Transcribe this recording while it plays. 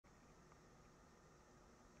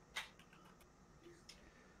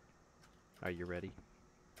Are you ready?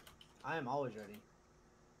 I am always ready.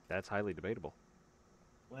 That's highly debatable.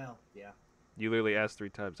 Well, yeah. You literally asked 3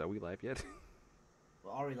 times, are we live yet?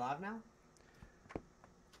 Well, are we live now?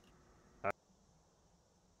 Uh,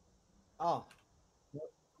 Oh.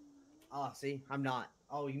 Oh, see? I'm not.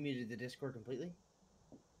 Oh, you muted the Discord completely?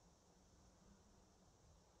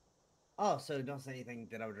 Oh, so don't say anything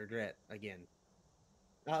that I would regret again.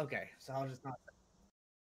 Oh, okay, so I'll just not.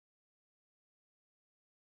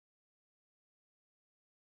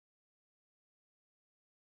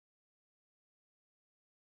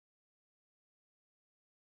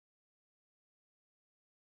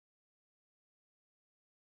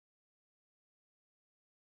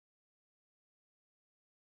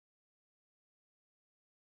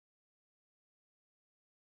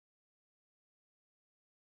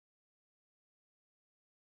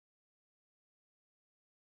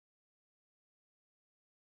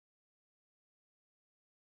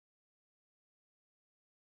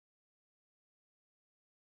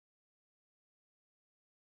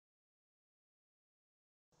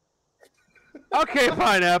 okay,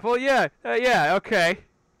 Pineapple, yeah, yeah, okay.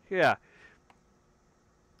 Yeah.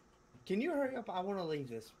 Can you hurry up? I want to leave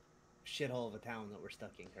this shithole of a town that we're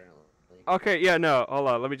stuck in currently. Okay, yeah, no, hold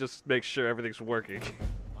on, let me just make sure everything's working.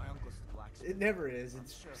 It never is.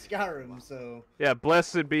 It's Skyrim, so. Yeah,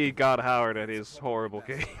 blessed be God Howard and his horrible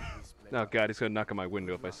game. Oh god, he's gonna knock on my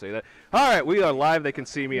window if I say that. Alright, we are live, they can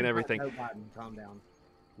see me and everything. Joe Biden, calm down.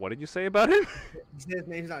 What did you say about him? His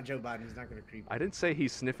name's not Joe Biden. He's not going to creep. I didn't say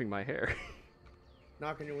he's sniffing my hair.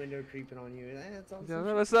 Knocking your window, creeping on you. That's all.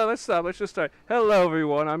 No, let's stop. Let's just start. Hello,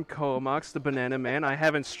 everyone. I'm Coamox, the Banana Man. I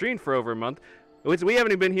haven't streamed for over a month. We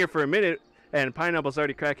haven't even been here for a minute, and Pineapple's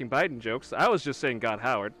already cracking Biden jokes. I was just saying God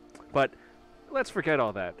Howard. But let's forget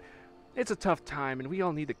all that. It's a tough time, and we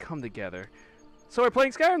all need to come together. So we're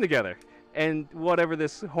playing Skyrim together, and whatever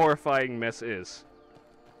this horrifying mess is.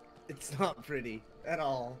 It's not pretty at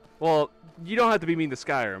all. Well, you don't have to be mean to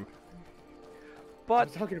Skyrim. But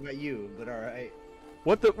I'm talking about you, but alright.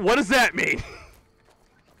 What does that mean?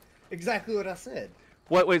 Exactly what I said.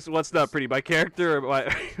 What's not pretty? My character or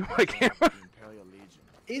my camera?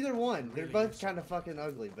 Either one. They're both kind of fucking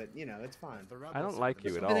ugly, but you know, it's fine. I don't like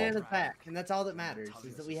you at all. Banana's back, and that's all that matters,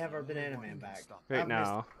 is that we have our Banana Man back. Right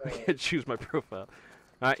now, I can choose my profile.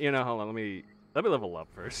 You know, hold on, let me level up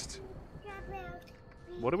first.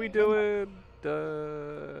 What are we doing?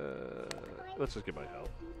 Let's just get my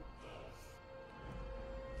health.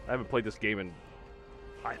 I haven't played this game in,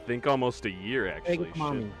 I think, almost a year, actually.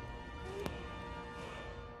 Shit.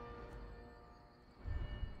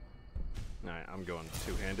 Alright, I'm going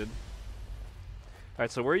two-handed.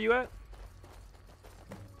 Alright, so where are you at?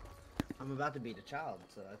 I'm about to beat a child,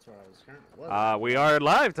 so that's where I was currently. We are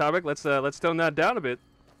live, Topic. Let's tone that down a bit.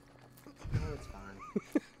 Oh, it's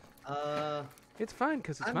fine. It's fine,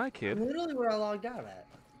 because it's my kid. I'm literally where I logged out at.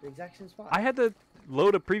 The exact same spot. I had to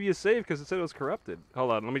load a previous save because it said it was corrupted.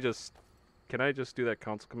 Hold on, let me just... Can I just do that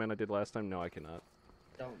console command I did last time? No, I cannot.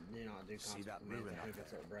 Don't do console commands. I think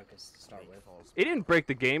that's what broke us to start with. It didn't break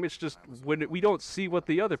the game, it's just when we don't see what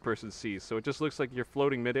the other person sees, so it just looks like you're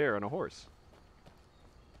floating midair on a horse.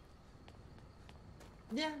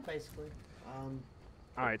 Yeah, basically.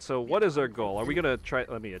 Alright, so what is our goal? Are we gonna try...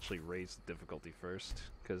 Let me actually raise the difficulty first,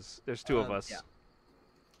 because there's two of us. Yeah.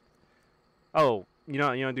 Oh, you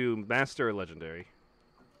know, do Master or Legendary?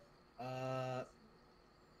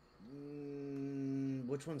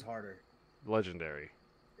 Which one's harder? Legendary.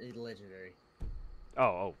 Legendary.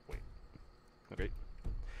 Oh, wait. Okay.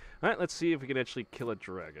 Alright, let's see if we can actually kill a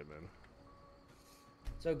dragon, then.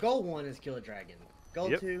 So, goal 1 is kill a dragon. Goal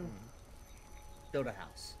 2, build a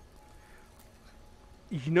house.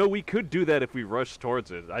 You know, we could do that if we rush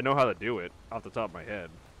towards it. I know how to do it, off the top of my head.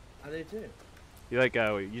 I do, too. You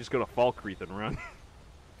just go to Falkreath and run.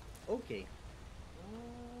 Okay.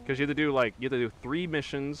 Because you have to do 3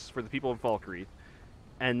 missions for the people in Falkreath,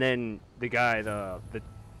 and then the guy,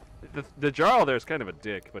 the Jarl there is kind of a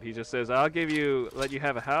dick, but he just says, "I'll let you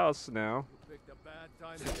have a house now."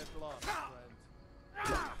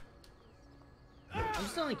 I'm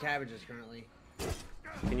selling cabbages currently.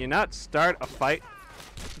 Can you not start a fight?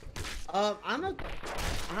 I'm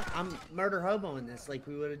murder hobo in this, like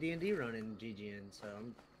we would a D&D run in GGN. So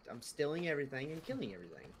I'm stealing everything and killing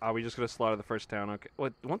everything. Are we just gonna slaughter the first town? Okay.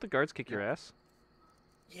 What? Won't the guards kick your ass?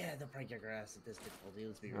 Yeah, they'll probably kick your ass at this difficulty.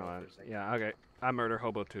 Let's be real for a second. Yeah. Okay. I murder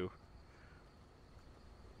hobo too.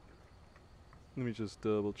 Let me just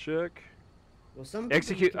double check. Well, some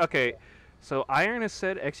execute. Okay. So Iron has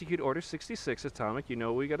said execute Order 66 Atomic. You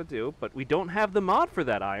know what we gotta do, but we don't have the mod for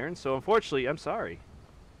that, Iron. So unfortunately, I'm sorry.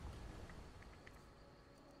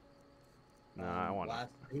 No, I want to.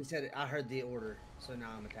 He said I heard the order, so now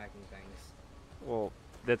I'm attacking things. Well,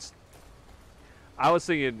 that's. I was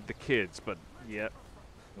thinking the kids, but yeah,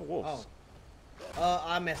 the wolves. Oh.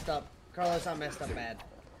 I messed up, Carlos. I messed up bad.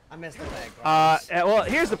 I messed up bad, Carlos. Well,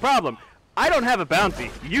 here's the problem. I don't have a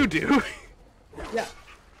bounty. You do. Yeah.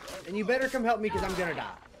 And you better come help me because I'm gonna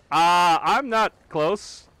die. I'm not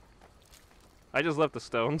close. I just left the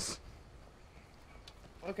stones.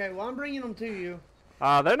 Okay, well I'm bringing them to you.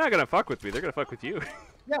 They're not gonna fuck with me. They're gonna fuck with you.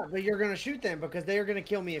 Yeah, but you're gonna shoot them because they are gonna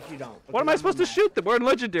kill me if you don't. What am I supposed to shoot them? We're in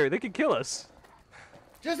legendary. They can kill us.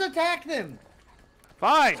 Just attack them.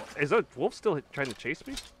 Fine. Is that wolf still trying to chase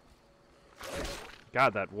me?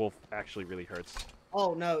 God, that wolf actually really hurts.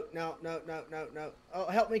 Oh no. Oh,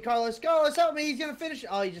 help me, Carlos. Carlos, help me. He's gonna finish.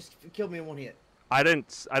 Oh, he just killed me in one hit. I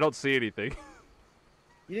don't see anything.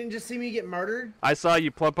 You didn't just see me get murdered? I saw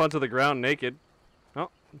you plump onto the ground naked. Oh,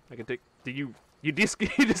 I can take. Did you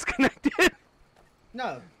disconnected?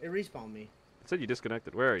 No, it respawned me. It said you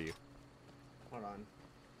disconnected. Where are you? Hold on.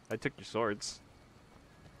 I took your swords.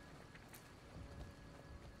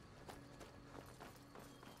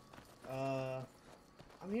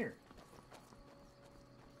 I'm here.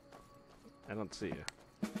 I don't see you.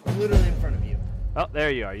 I'm literally in front of you. Oh,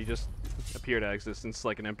 there you are. You just appeared out of existence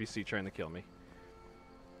like an NPC trying to kill me.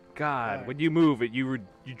 God, Right. when you move it, you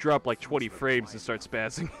drop like 20 frames and start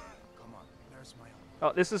spazzing.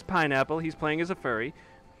 Oh, this is Pineapple. He's playing as a furry.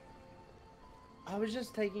 I was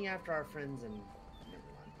just taking after our friends and never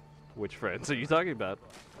mind. Which friends are you talking about?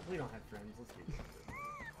 We don't have friends. Let's do this.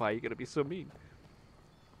 Why are you gonna be so mean?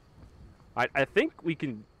 I think we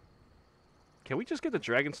can. Can we just get the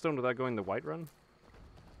Dragonstone without going the Whiterun?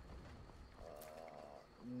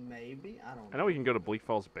 Maybe. I don't know. I know we can go to Bleak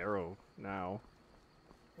Falls Barrow now.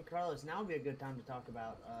 Hey, Carlos, now would be a good time to talk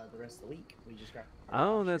about the rest of the week. We just got.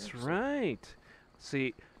 Oh, that's right.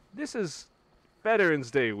 See, this is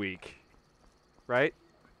Veterans Day week, right?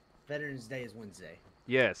 Veterans Day is Wednesday.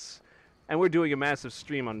 Yes. And we're doing a massive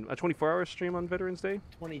stream on a 24-hour stream on Veterans Day.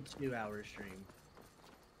 22-hour stream.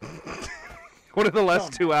 What are the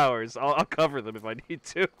last 2 hours? I'll cover them if I need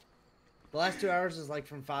to. The last 2 hours is like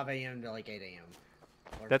from 5 a.m. to like 8 a.m.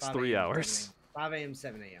 That's 3 hours. 5 a.m.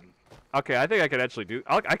 7 a.m. Okay, I think I can actually do.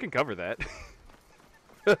 I can cover that.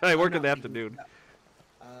 I work in the afternoon.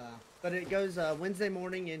 But it goes Wednesday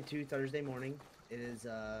morning into Thursday morning. It is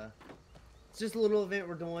it's just a little event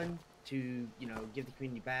we're doing to give the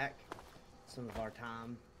community back some of our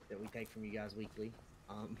time that we take from you guys weekly.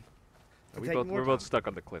 We're both stuck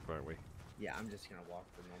on the cliff, aren't we? Yeah, I'm just gonna walk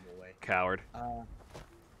the normal way. Coward. Well,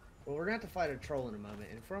 we're gonna have to fight a troll in a moment,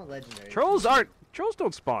 and if we're on legendary. Trolls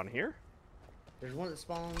don't spawn here. There's one that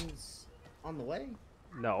spawns on the way.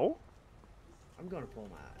 No. I'm gonna pull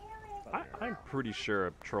my. I'm pretty sure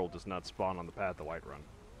a troll does not spawn on the path to Whiterun.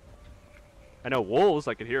 I know wolves.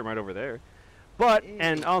 I could hear them right over there. But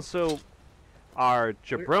and also, our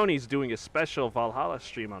jabroni's doing a special Valhalla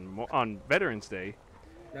stream on Veterans Day.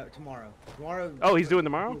 No, tomorrow. Tomorrow. Oh, he's doing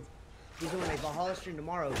tomorrow? He's doing a Valhalla stream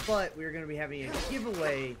tomorrow, but we're going to be having a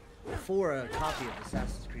giveaway for a copy of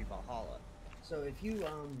Assassin's Creed Valhalla. So if you,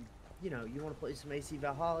 you want to play some AC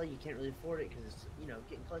Valhalla, you can't really afford it because it's,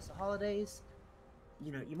 getting close to holidays.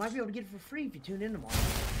 You might be able to get it for free if you tune in tomorrow.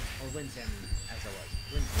 Or Wednesday, as I was.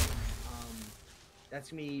 Wednesday. That's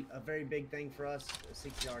going to be a very big thing for us. A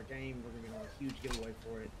 $60 game. We're going to be on a huge giveaway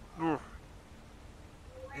for it.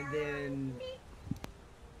 And then...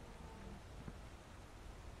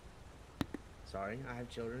 Sorry, I have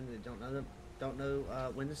children that don't know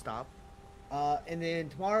when to stop. And then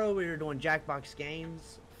tomorrow we are doing Jackbox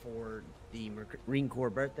games for the Marine Corps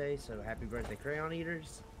birthday. So happy birthday, Crayon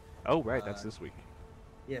Eaters! Oh right, that's this week.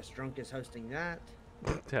 Yes, Drunk is hosting that.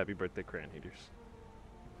 Happy birthday, Crayon Eaters!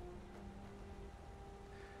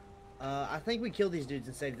 I think we killed these dudes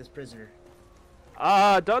and saved this prisoner.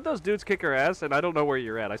 Don't those dudes kick our ass? And I don't know where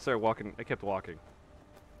you're at. I started walking. I kept walking.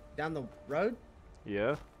 Down the road?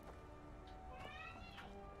 Yeah.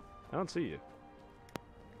 I don't see you.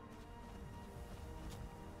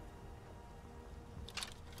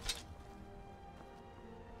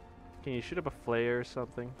 Can you shoot up a flare or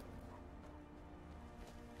something?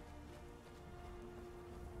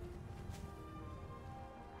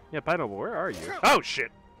 Yeah, Pineapple, where are you? Oh,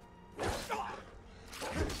 shit!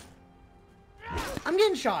 I'm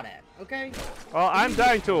getting shot at, okay? Well, I'm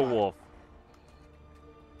dying to a wolf.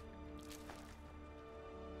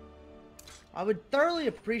 I would thoroughly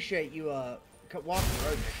appreciate you walking the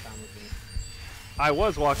road next time with me. I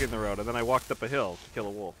was walking the road, and then I walked up a hill to kill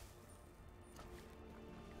a wolf.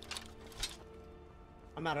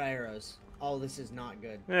 I'm out of arrows. Oh, this is not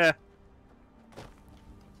good. Yeah.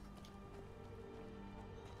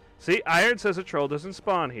 See, Iron says a troll doesn't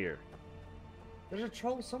spawn here. There's a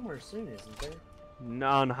troll somewhere soon, isn't there?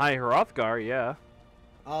 On High Hrothgar, yeah.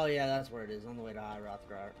 Oh yeah, that's where it is, on the way to High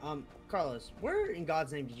Hrothgar. Carlos, where in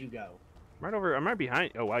God's name did you go? Right over. I'm right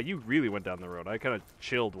behind. Oh wow, you really went down the road. I kind of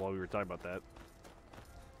chilled while we were talking about that.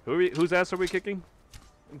 Whose ass are we kicking?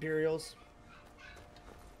 Imperials.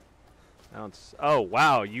 Oh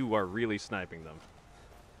wow, you are really sniping them.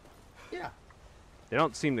 Yeah. They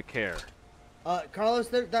don't seem to care.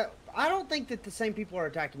 Carlos, I don't think that the same people are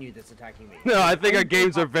attacking you that's attacking me. No, I think our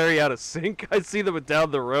games are very out of sync. I see them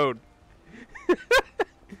down the road.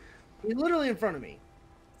 He's literally in front of me.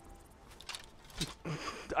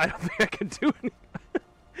 I don't think I can do any.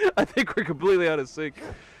 I think we're completely out of sync.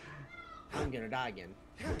 I'm gonna die again.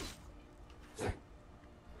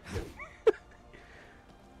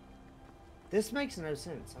 This makes no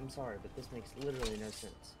sense. I'm sorry, but this makes literally no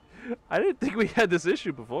sense. I didn't think we had this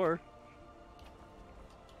issue before.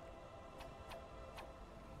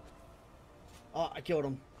 Oh, I killed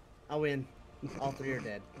him. I win. All three are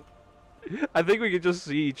dead. I think we can just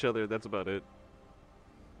see each other. That's about it.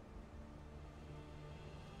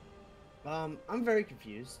 I'm very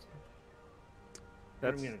confused.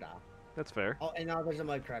 I'm gonna die. That's fair. Oh, and now there's a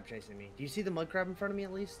mud crab chasing me. Do you see the mud crab in front of me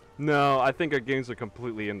at least? No, I think our games are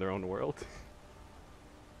completely in their own world.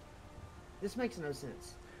 This makes no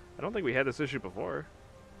sense. I don't think we had this issue before.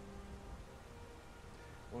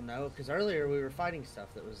 Well, no, because earlier we were fighting stuff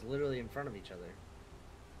that was literally in front of each other.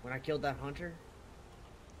 When I killed that hunter.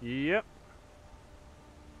 Yep.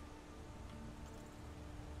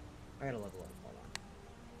 I gotta level up. Hold on.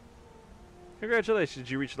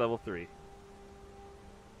 Congratulations, you reached level 3.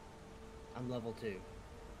 I'm level 2.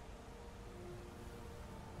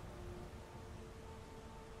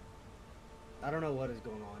 I don't know what is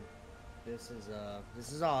going on. This is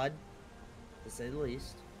odd, to say the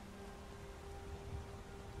least.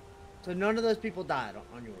 So none of those people died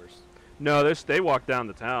on yours? No, they walked down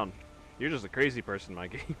the town. You're just a crazy person in my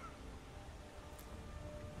game.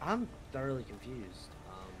 I'm thoroughly confused.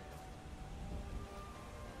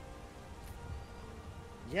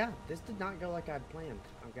 Yeah, this did not go like I'd planned.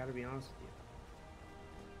 I've got to be honest with you.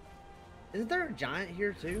 Isn't there a giant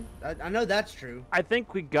here too? I know that's true. I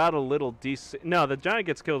think we got a little decent. No, the giant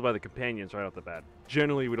gets killed by the companions right off the bat.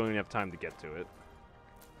 Generally, we don't even have time to get to it.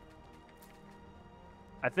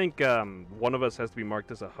 I think one of us has to be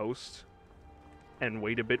marked as a host and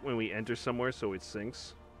wait a bit when we enter somewhere so it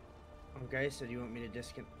syncs. Okay, so do you want me to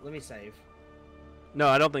disconnect? Let me save. No,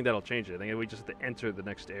 I don't think that'll change it. I think we just have to enter the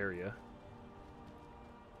next area.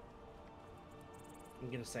 I'm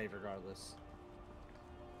gonna save regardless.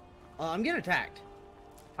 I'm getting attacked.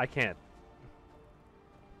 I can't.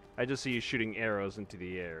 I just see you shooting arrows into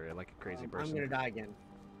the air like a crazy person. I'm gonna die again.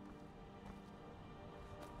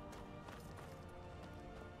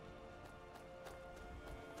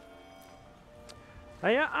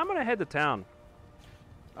 Yeah, I'm gonna head to town.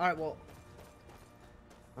 Alright, well,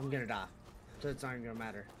 I'm gonna die. So it's not even gonna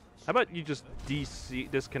matter. How about you just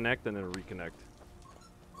disconnect and then reconnect?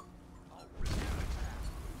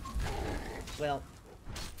 Well.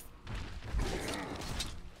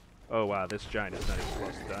 Oh wow, this giant is not even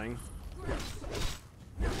close to dying.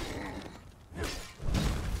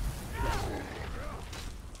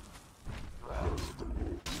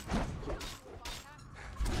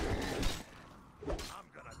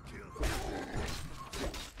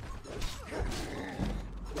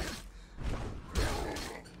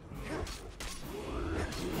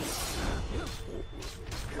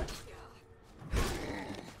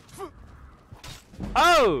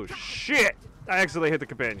 Oh shit! I accidentally hit the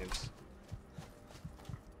companions.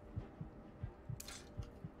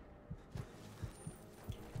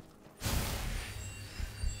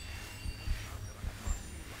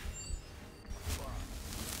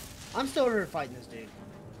 I'm still over here fighting this dude.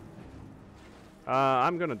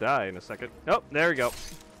 I'm gonna die in a second. Oh, there we go.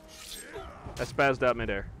 I spazzed out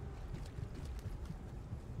midair.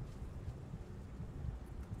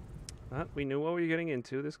 We knew what we were getting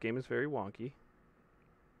into. This game is very wonky.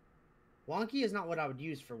 Wonky is not what I would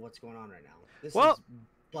use for what's going on right now. This Well, is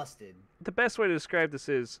busted. The best way to describe this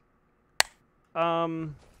is,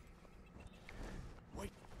 oh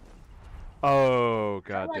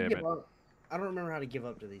god damn it! I don't remember how to give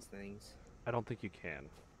up to these things. I don't think you can.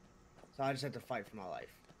 So I just have to fight for my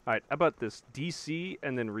life. All right, how about this? DC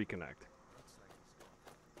and then reconnect.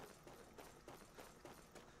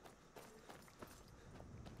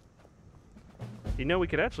 You know, we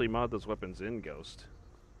could actually mod those weapons in Ghost.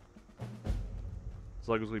 As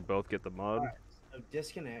long as we both get the mod. Right, so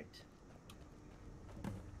disconnect.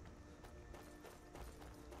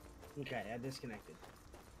 Okay, I disconnected.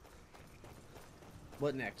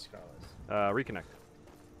 What next, Carlos? Reconnect.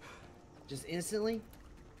 Just instantly?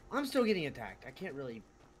 I'm still getting attacked. I can't really.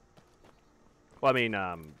 Well, I mean,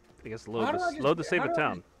 I guess load the save of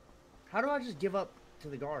town. How do I just give up to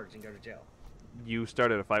the guards and go to jail? You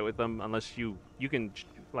started a fight with them, unless you can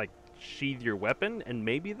like sheath your weapon, and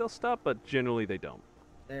maybe they'll stop, but generally they don't.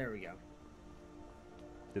 There we go.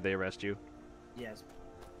 Did they arrest you? Yes.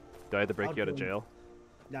 Do I have to break you out of jail?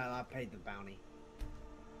 No, I paid the bounty.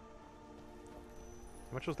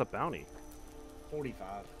 How much was the bounty?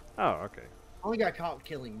 45. Oh, okay. I only got caught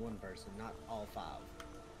killing one person, not all 5.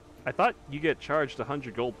 I thought you get charged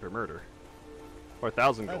 100 gold per murder. Or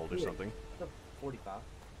 1,000 gold or something. 45.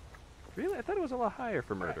 Really? I thought it was a lot higher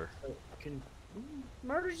for murder. Right, so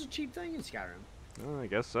murder's a cheap thing in Skyrim. Oh, I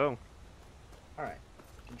guess so. Alright.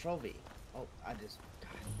 Control V. Oh, I just...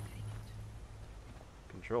 God dang it.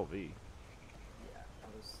 Control V. Yeah,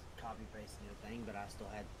 I was copy-pasting the thing, but I still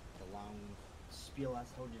had the long spiel I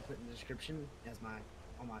told you to put in the description as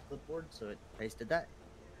on my clipboard, so it pasted that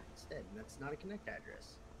instead, and that's not a connect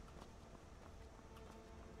address.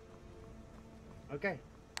 Okay,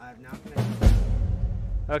 I have now connected.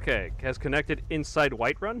 Okay, has connected inside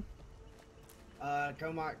Whiterun?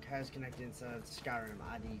 Coamox has connected inside Skyrim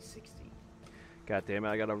ID 60. God damn it,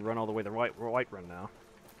 I gotta run all the way to Whiterun now.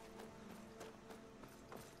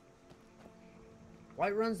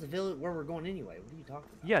 Whiterun's the village where we're going anyway. What are you talking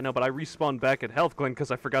about? Yeah, no, but I respawned back at Health Glen because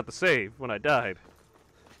I forgot to save when I died.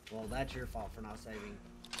 Well, that's your fault for not saving.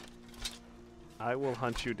 I will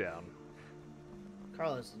hunt you down.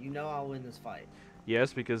 Carlos, you know I'll win this fight.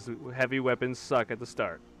 Yes, because heavy weapons suck at the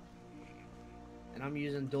start. And I'm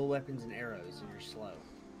using dual weapons and arrows, and you're slow.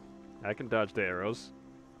 I can dodge the arrows.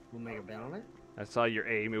 We'll make a bet on it? I saw your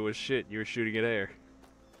aim, it was shit. You were shooting at air.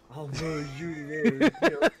 Oh, no, shooting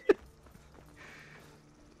arrows.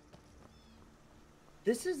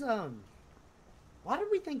 This is, why did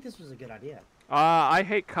we think this was a good idea? I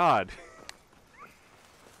hate COD.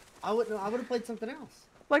 I would have played something else.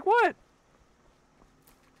 Like what?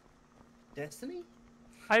 Destiny?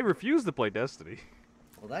 I refuse to play Destiny.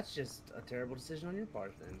 Well, that's just a terrible decision on your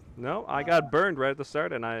part, then. No, I got burned right at the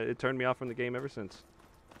start, and it turned me off from the game ever since.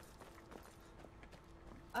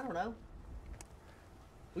 I don't know.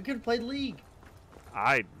 We could have played League.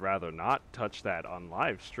 I'd rather not touch that on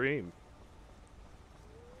live stream.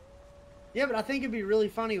 Yeah, but I think it'd be really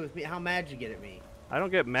funny with me how mad you get at me. I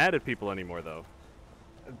don't get mad at people anymore, though.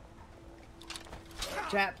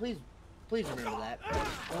 Chat, please remember that.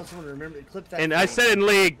 I also want to remember clip that. And I said in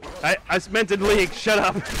League. I meant in League. Shut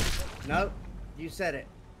up. Nope, you said it.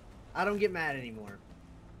 I don't get mad anymore.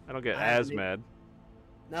 I don't get as mad.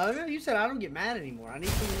 No, you said I don't get mad anymore. I need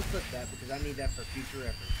someone to clip that because I need that for future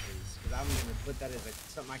reference, please. Because I'm going to put that as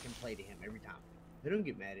something I can play to him every time. They don't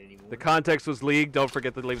get mad anymore. The context was League. Don't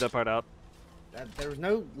forget to leave that part out. There was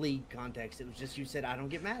no League context. It was just you said I don't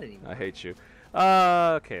get mad anymore. I hate you.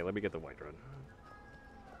 Okay, let me get the Whiterun.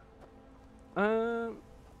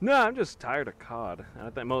 No, I'm just tired of COD.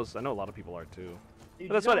 I know a lot of people are too. Dude,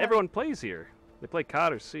 But that's what everyone plays here. They play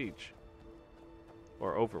COD or Siege.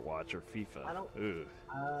 Or Overwatch or FIFA.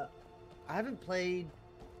 I haven't played...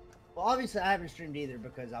 Well, obviously I haven't streamed either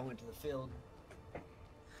because I went to the field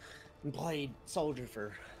and played Soldier for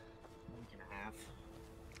a week and a half.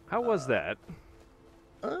 How was that?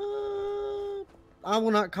 I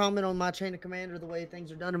will not comment on my chain of command or the way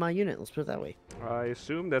things are done in my unit. Let's put it that way. I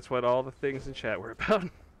assume that's what all the things in chat were about.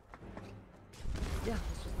 Yeah,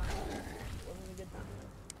 this was wasn't a good time.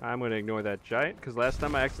 I'm going to ignore that giant, because last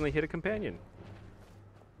time I accidentally hit a companion.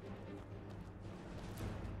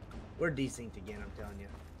 We're desynced again, I'm telling you.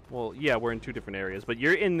 Well, yeah, we're in 2 different areas, but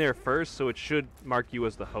you're in there first, so it should mark you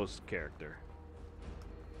as the host character.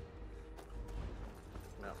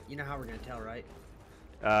 Well, you know how we're going to tell, right?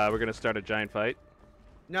 We're going to start a giant fight.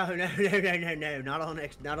 No, not on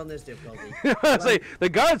this difficulty. I say, the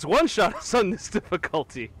guards one-shot us on this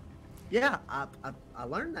difficulty. Yeah, I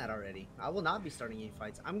learned that already. I will not be starting any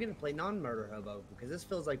fights. I'm going to play non-murder hobo, because this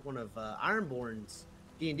feels like one of Ironborn's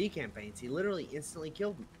D&D campaigns. He literally instantly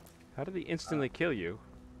killed me. How did he instantly kill you?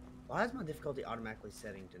 Why is my difficulty automatically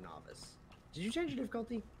setting to novice? Did you change your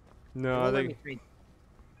difficulty? No, I think...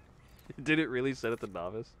 Did it really set it to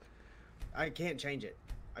novice? I can't change it.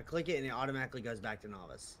 I click it and it automatically goes back to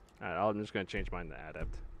novice. Alright, I'm just going to change mine to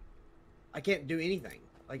adept. I can't do anything.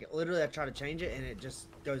 Like, literally I try to change it and it just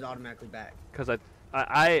goes automatically back. Because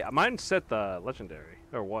mine set the legendary,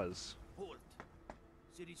 or was.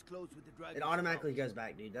 It automatically goes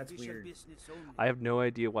back, dude. That's weird. I have no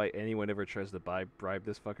idea why anyone ever tries to bribe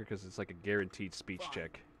this fucker, because it's like a guaranteed speech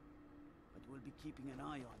check. But we'll be keeping an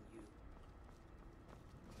eye on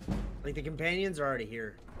you. Like, the companions are already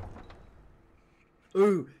here.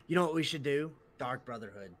 Ooh, you know what we should do? Dark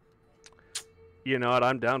Brotherhood. You know what?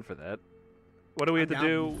 I'm down for that. What do we I'm have to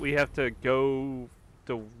do? down. We have to go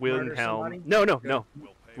to Murder Wilhelm. somebody? No, no, Go-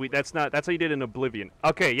 no. That's not. That's how you did in Oblivion.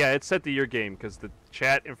 Okay, yeah, it's set to your game because the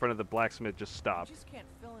chat in front of the blacksmith just stopped.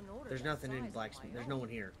 There's nothing in Blacksmith. There's no one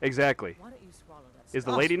here. Exactly. Is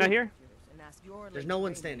the lady not here? There's no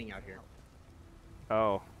one standing out here.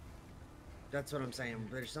 Oh, That's what I'm saying.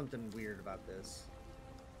 There's something weird about this.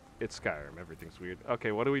 it's Skyrim. Everything's weird.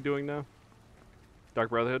 Okay, what are we doing now? Dark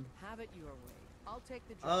Brotherhood. Have it your way. I'll take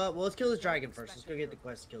the Well, let's kill this dragon first. Let's go get the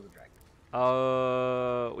quest to kill the dragon.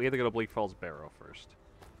 We have to go to Bleak Falls Barrow first,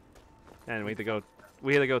 and we have to go.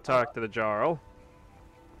 We have to go talk to the Jarl.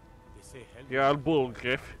 Jarl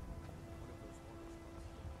Bullgriff.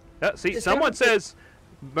 See, It's someone kinda- says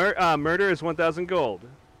murder is 1,000 gold,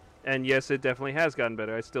 and yes, it definitely has gotten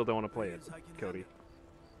better. I still don't want to play it, Cody.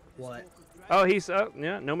 What? Oh, he's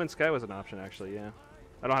yeah. No Man's Sky was an option actually. Yeah,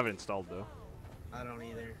 I don't have it installed though. I don't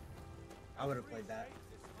either. I would have played that.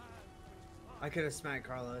 I could have smacked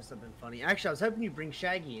Carlos. That'd been funny. Actually, I was hoping you'd bring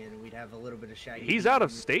Shaggy in and we'd have a little bit of Shaggy. He's out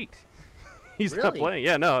of state. He's not Really? playing.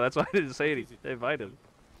 Yeah, no, that's why I didn't say it. He invited him.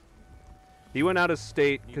 He went out of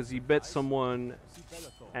state because he bet someone,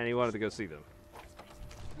 and he wanted to go see them.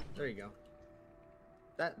 There you go.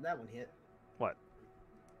 That one hit. What?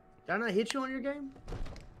 Did I not hit you on your game?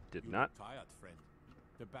 Did not. Tired, friend.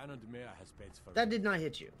 The Baron de Mare has beds for That did not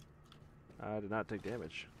hit you. I did not take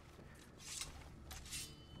damage.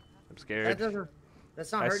 I'm That scared. doesn't.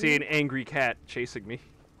 That's not I hurting see you? an angry cat chasing me.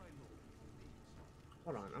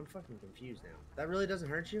 Hold on, I'm fucking confused now. That really doesn't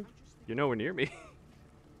hurt you? You're nowhere near me.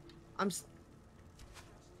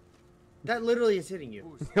 That literally is hitting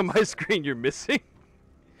you. On my screen, you're missing.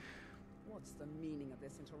 What's the meaning of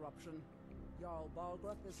this interruption? Jarl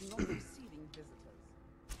Balgruth is not receiving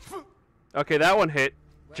visitors. Okay, that one hit.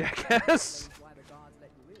 Well, Jackass. that explains why the guards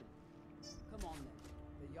let you in. Come on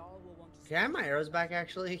then. The Jarl will want to Can I have my arrows back,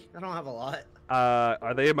 actually? I don't have a lot.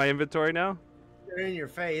 Are they in my inventory now? They're in your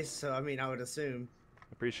face, so I mean, I would assume.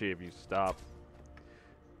 Appreciate if you stop.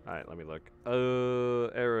 All right, let me look.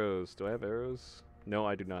 Arrows. Do I have arrows? No,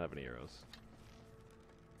 I do not have any arrows.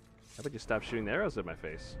 How about you stop shooting the arrows at my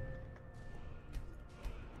face?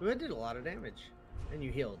 Ooh, it did a lot of damage. And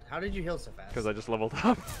you healed. How did you heal so fast? Because I just leveled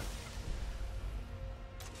up.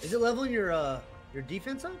 Is it leveling your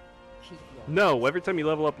defense up? keep your No, every time you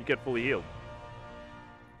level up, you get fully healed.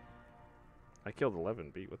 I killed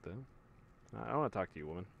 11, beat. What the hell? I don't want to talk to you,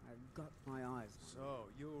 woman. I've got my eyes. So,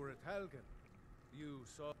 you were at Helgen. You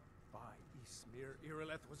saw... By Ismir,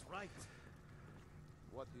 Irileth was right.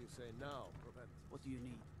 What do you say now, Prevent? What do you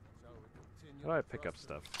need? Shall we continue How do I to pick up trust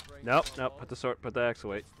stuff? in the strength Nope, of nope. all Put the sword, put the axe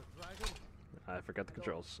away. against the dragon? I forgot the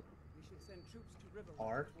controls. We should send troops to River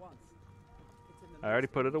R? at once. It's in the I already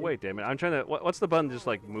midst put of it away. Damn it! I'm trying to. What's the button? Just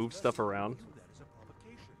like move stuff around.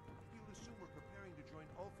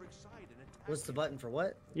 What's the button for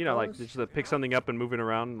what? You know, like Carlos? just to pick something up and move it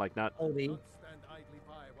around, like not. Hold E. Not stand idly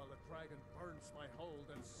by while the dragon burns my hold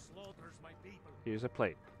and slaughters my people. Here's a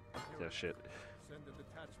plate. Yeah, shit. Send a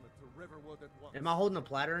detachment to Riverwood at once. Am I holding a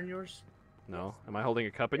platter in yours? No. Am I holding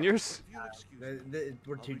a cup in yours?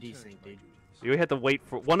 We're too decent, dude. You have to wait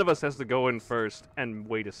for one of us has to go in first and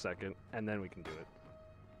wait a second, and then we can do it.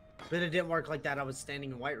 But it didn't work like that. I was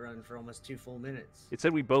standing in Whiterun for almost 2 full minutes. It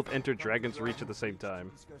said we both entered Dragon's Reach at the same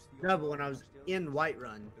time. No, but when I was in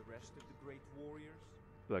Whiterun,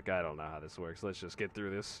 Look, I don't know how this works. Let's just get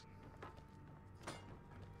through this.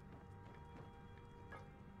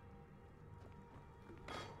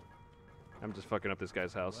 I'm just fucking up this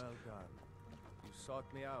guy's house. Well done. You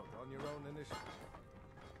sought me out on your own initiative.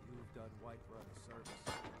 You've done Whiterun a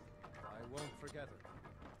service. I won't forget it.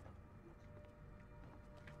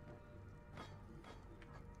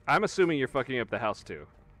 I'm assuming you're fucking up the house too.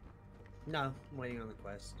 no, I'm waiting on the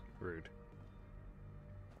quest. Rude.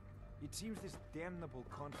 It seems this damnable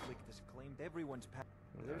conflict has claimed everyone's power.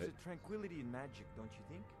 There's Alright. a tranquility in magic, don't you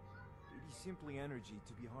think? It is simply energy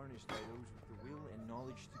to be harnessed by those with the will and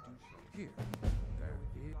knowledge to do so. Here.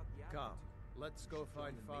 There. Come. Let's go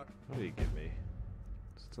find Far. What do you give me?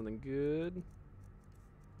 Is it something good?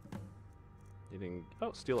 You didn't.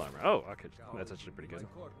 Oh, steel armor. Oh, okay. That's actually pretty good. My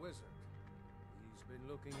court wizard. He's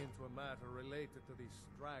been looking into a matter related to these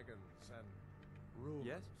dragons and rumors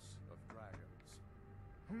Yes? of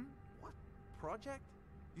dragons. What? Project?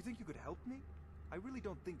 You think you could help me? I really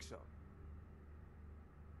don't think so.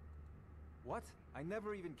 What? I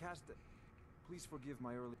never even cast it. Please forgive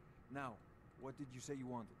my early... Now, what did you say you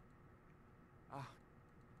wanted? Ah,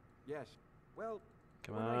 yes. Well,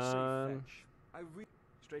 Come when on. I say fetch, I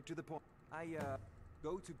straight to the point. I,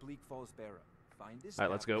 go to Bleak Falls Barrow. Find this All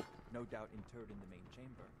right, let's go. tablet, no doubt interred in the main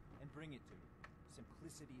chamber, and bring it to me.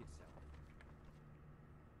 Simplicity itself.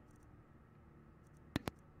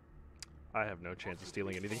 I have no chance of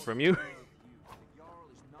stealing anything from you. The Jarl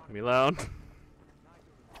is not Leave me alone. neither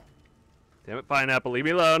Damn it, Pineapple, leave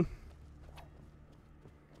me alone.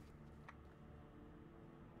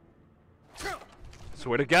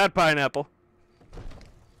 Swear to God, Pineapple.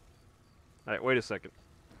 Alright, wait a second.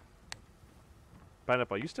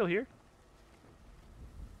 Pineapple, are you still here?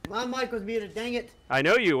 My mic was muted, dang it. I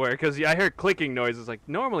know you were, because I heard clicking noises. Like,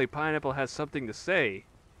 normally Pineapple has something to say.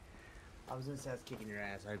 I was gonna say I was kicking your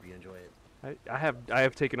ass. I hope you enjoy it. I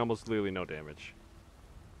have taken almost literally no damage.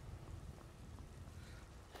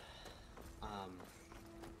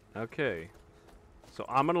 Okay. So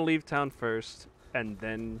I'm gonna leave town first, and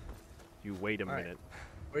then you wait a Alright.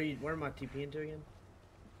 minute. Where am I TPing to again?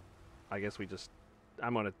 I guess we just...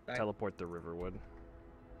 I'm gonna Back. teleport to Riverwood.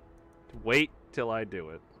 Wait till I do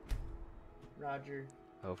it. Roger.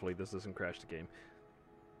 Hopefully this doesn't crash the game.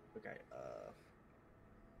 Okay,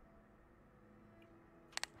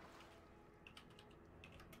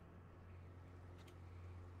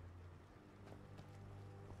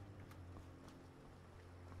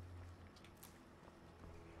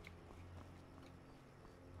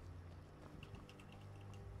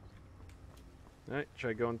 Alright,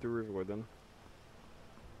 try going through Riverwood then.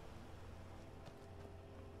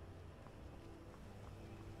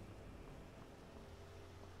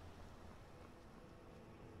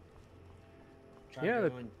 try Yeah,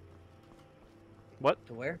 going What?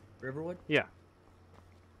 to where? Riverwood? Yeah.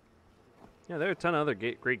 Yeah, there are a ton of other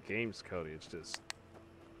great games, Cody. It's just...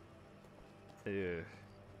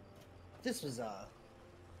 This was,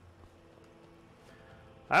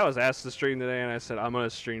 I was asked to stream today, and I said I'm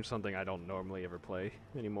gonna stream something I don't normally ever play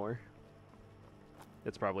anymore.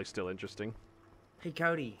 It's probably still interesting. Hey,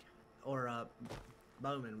 Cody. Or,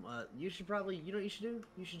 Bowman, you should probably, you know what you should do?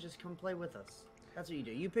 You should just come play with us. That's what you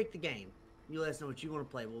do. You pick the game. You let us know what you want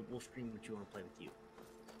to play. We'll stream what you want to play with you.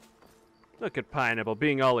 Look at Pineapple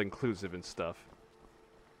being all inclusive and stuff.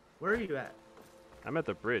 Where are you at? I'm at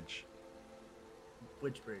the bridge,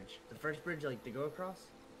 Which bridge? The first bridge, like, to go across?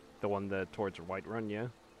 the one that towards Whiterun, yeah. Alright,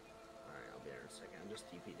 I'll be there in a second. I'm just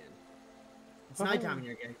TP'd in. It's Oh. nighttime in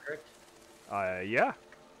your game, correct? Yeah.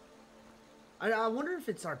 I wonder if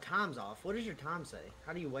it's our times off. What does your time say?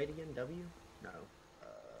 How do you wait again? W? No.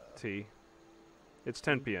 T. It's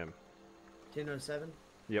 10 p.m. 10:07?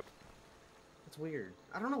 Yep. That's weird.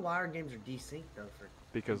 I don't know why our games are desynced, though, for...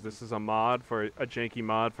 Because this is a mod for a janky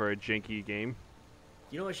mod for a janky game.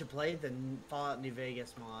 You know what we should play? The Fallout New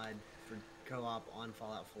Vegas mod for co-op on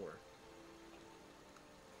Fallout 4.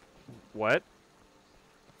 What?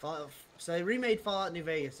 So they remade Fallout New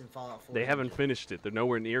Vegas and Fallout 4. They haven't finished it. They're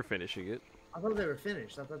nowhere near finishing it. I thought they were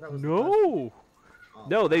finished. I thought that was... No. Oh,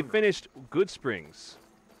 No, they I'm not- finished Good Springs.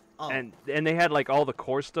 Oh, And they had like all the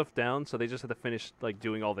core stuff down, so they just had to finish like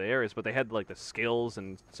doing all the areas, but they had like the skills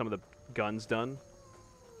and some of the guns done.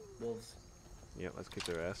 wolves. Yeah, let's kick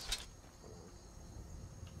their ass.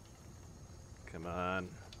 Come on.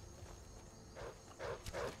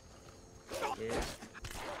 Yeah.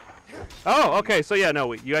 Oh, okay. So yeah,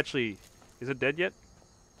 no, you actually, is it dead yet?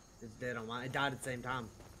 It's dead on mine. It died at the same time.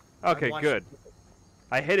 Okay, I've watched good. it.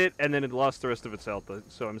 I hit it and then it lost the rest of its health,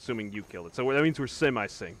 so I'm assuming you killed it. So that means we're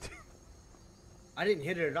semi-synced. I didn't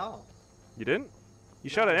hit it at all. You didn't? You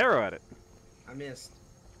shot an arrow at it. I missed.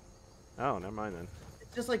 Oh, never mind then.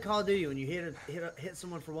 It's just like Call of Duty. When you hit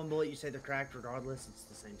someone for one bullet, you say they're cracked regardless. It's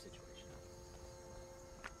the same situation.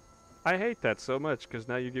 I hate that so much because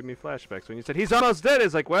now you give me flashbacks. When you said he's almost dead,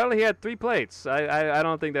 it's like, well, he had 3 plates. I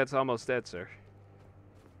don't think that's almost dead, sir.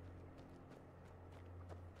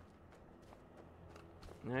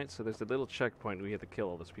 Alright, so there's a little checkpoint we have to kill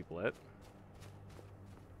all those people at.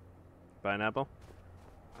 Pineapple?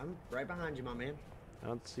 I'm right behind you, my man. I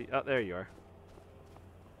don't see. Oh, there you are.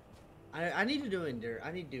 I need to do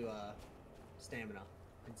I need to do stamina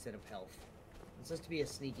instead of health. It's supposed to be a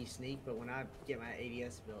sneaky sneak, but when I get my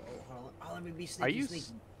ADS build, hold on, let me be sneaky Are you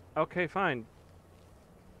sneaky. Okay, fine.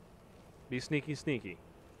 Be sneaky, sneaky.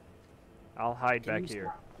 I'll hide Can back you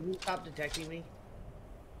here. Can you stop detecting me?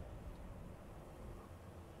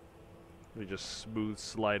 We're just smooth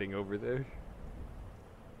sliding over there.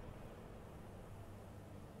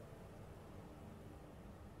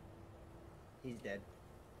 He's dead.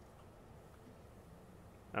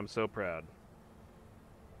 I'm so proud.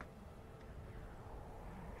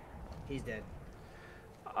 He's dead.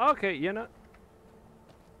 Okay, you know.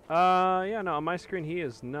 Yeah, no, on my screen he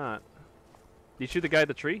is not. Did you shoot the guy at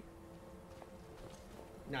the tree?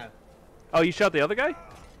 No. Oh, you shot the other guy?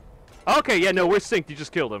 Okay, yeah, no, we're synced. You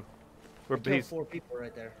just killed him. I killed 4 people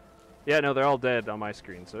right there. Yeah, no, they're all dead on my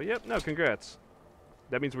screen. So, yep, no, congrats.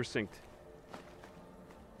 That means we're synced.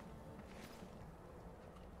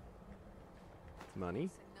 Money.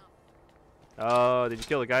 Oh, did you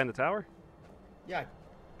kill the guy in the tower? Yeah,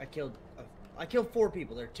 I killed 4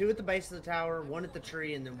 people. There are 2 at the base of the tower, 1 at the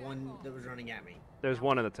tree, and then 1 that was running at me. There's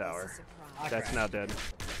 1 in the tower. That's now dead.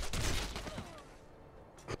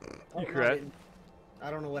 You correct? I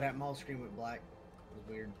don't know what happened. My whole screen went black. It was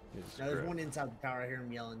weird. No, there's 1 inside the tower. I hear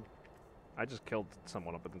him yelling. I just killed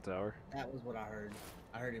someone up at the tower. That was what I heard.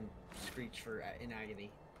 I heard him screech in agony.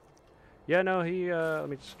 Yeah, no, he, let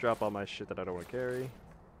me just drop all my shit that I don't want to carry.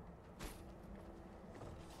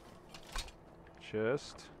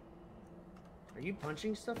 Just. Are you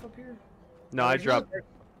punching stuff up here? No, I dropped.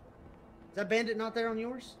 Is that bandit not there on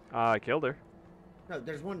yours? I killed her. No,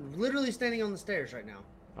 there's one literally standing on the stairs right now.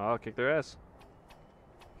 I'll kick their ass.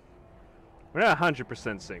 We're not 100%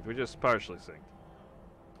 synced. We're just partially synced.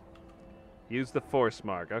 Use the force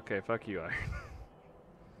mark. Okay, fuck you, Iron.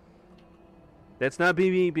 That's not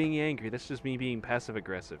me being angry. That's just me being passive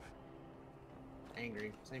aggressive.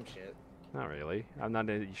 Angry, same shit. Not really. I'm not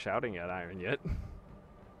shouting at Iron yet.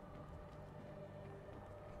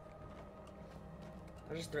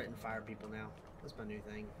 I just threaten fire people now. That's my new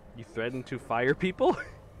thing. You threaten to fire people?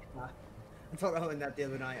 I told Owen that the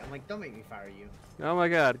other night. I'm like, don't make me fire you. Oh my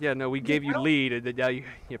god. Yeah, no, we gave you lead, and then now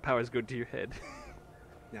your powers go to your head.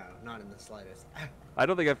 No, not in the slightest. I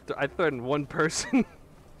don't think I threatened one person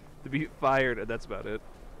to be fired, and that's about it.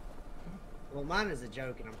 Well, mine is a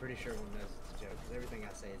joke, and I'm pretty sure everyone knows it's a joke, because everything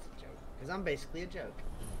I say is a joke. Because I'm basically a joke.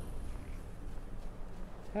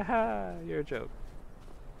 Haha, you're a joke.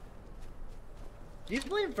 Do you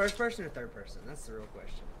play in first person or third person? That's the real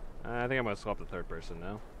question. I think I'm gonna swap to third person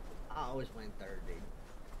now. I always play in third, dude.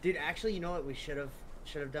 Dude, actually, you know what we should have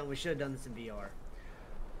done? We should have done this in VR.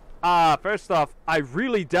 First off, I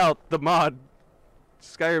really doubt the mod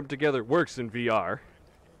Skyrim Together works in VR.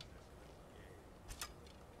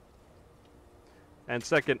 And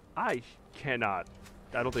second, I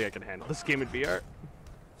don't think I can handle this game in VR.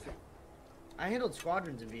 I handled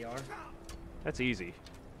Squadrons in VR. That's easy.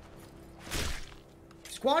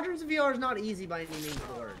 Squadrons in VR is not easy by any means of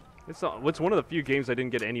the word. It's one of the few games I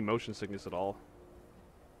didn't get any motion sickness at all.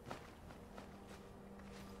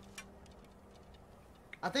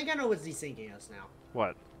 I think I know what's desyncing us now.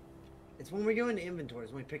 What? It's when we go into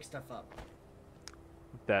inventories, when we pick stuff up.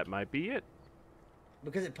 That might be it.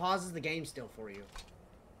 Because it pauses the game still for you.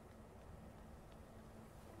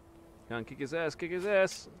 Come on, kick his ass, kick his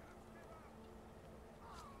ass.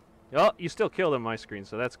 Oh, you still killed him on my screen,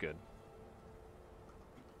 so that's good.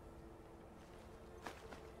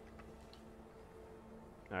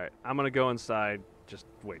 Alright, I'm gonna go inside. Just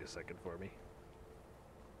wait a second for me.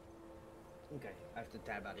 Okay, I have to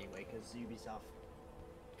tab out anyway, because Ubisoft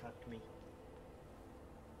cucked me.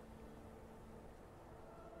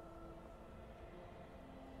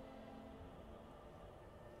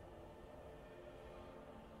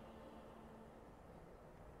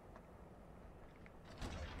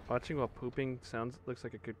 Watching while pooping looks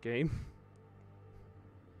like a good game.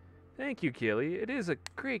 Thank you, Keely. It is a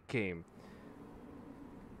great game.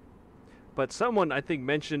 But someone, I think,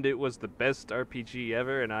 mentioned it was the best RPG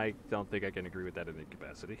ever, and I don't think I can agree with that in any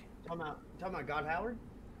capacity. Talking about God Howard?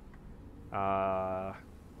 No, I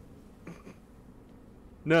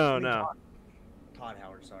mean, no. Todd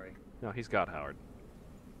Howard, sorry. No, he's got Howard.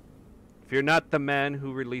 If you're not the man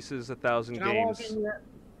who releases 1,000 games,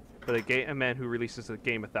 but a man who releases a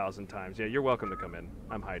game 1,000 times, yeah, you're welcome to come in.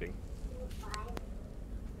 I'm hiding.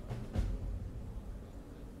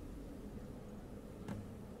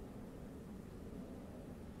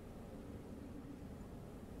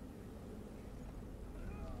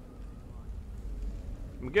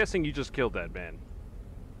 I'm guessing you just killed that man.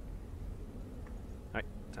 Alright,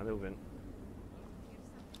 time to move in.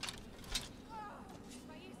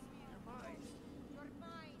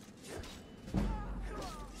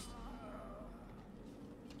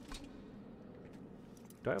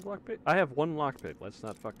 Do I have lockpick? I have one lockpick. Let's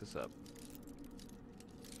not fuck this up.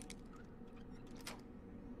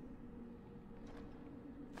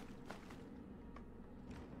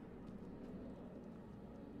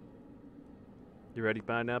 You ready,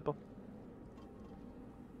 Pineapple?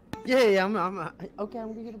 Yeah, I'm okay,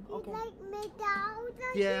 I'm gonna get a, okay. Like McDonald's?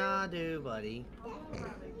 Yeah, I do, buddy.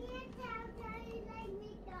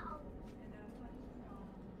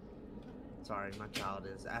 Sorry, my child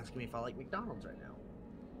is asking me if I like McDonald's right now.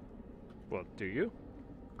 Well, do you?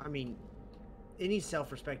 I mean, any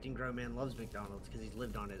self-respecting grown man loves McDonald's because he's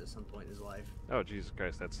lived on it at some point in his life. Oh, Jesus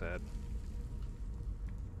Christ, that's sad.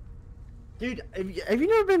 Dude, have you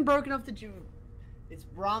never been broke enough that you... It's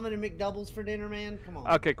ramen and McDoubles for dinner, man? Come on.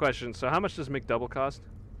 Okay, question. So how much does McDouble cost?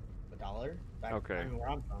 $1? Back, Okay. I mean, where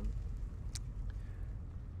I'm from.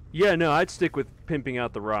 Yeah, no, I'd stick with pimping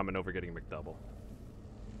out the ramen over getting a McDouble.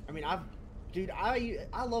 I mean, I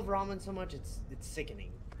love ramen so much, it's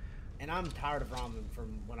sickening. And I'm tired of ramen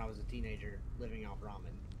from when I was a teenager, living off ramen.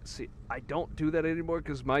 See, I don't do that anymore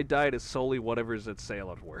because my diet is solely whatever's at sale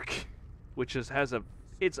at work, which it's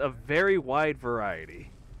a very wide variety.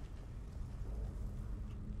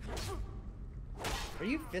 Are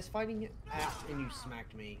you fist fighting it? Ah, and you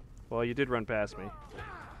smacked me. Well, you did run past me.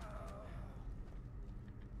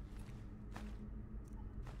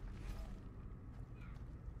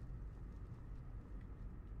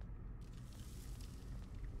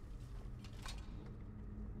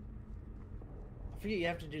 I forget you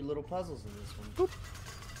have to do little puzzles in this one. Boop.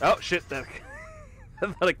 Oh shit! That I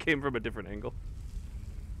thought it came from a different angle.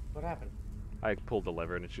 What happened? I pulled the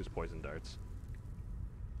lever and it shoots poison darts.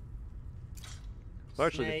 So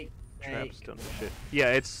actually, the traps don't do shit.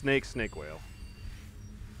 Yeah, it's snake, whale.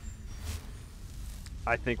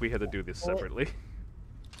 I think we had to do this separately.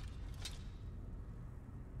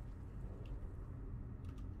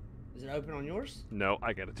 Is it open on yours? No,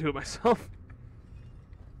 I gotta do it myself.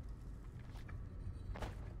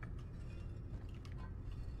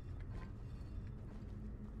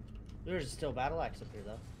 There's still battle axe up here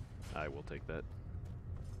though. I will take that.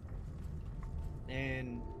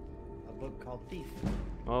 And a book called Thief.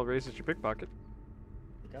 Well, raises your pickpocket.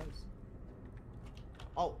 It does.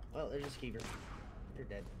 Oh, well, there's a skeever. They're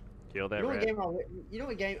dead. Kill that You know what rat. game? You know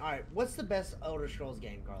what game? All right, what's the best Elder Scrolls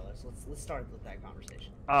game, Carlos? Let's start with that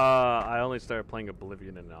conversation. I only started playing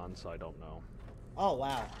Oblivion and on, so I don't know. Oh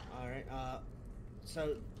wow. All right.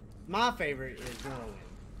 So my favorite is Morrowind.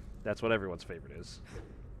 That's what everyone's favorite is.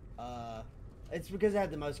 It's because it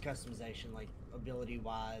had the most customization, like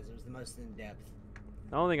ability-wise. It was the most in-depth.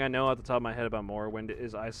 The only thing I know off the top of my head about Morrowind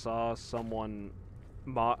is I saw someone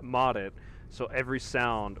mod it, so every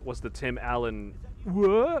sound was the Tim Allen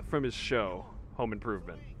 "what" from his show, Home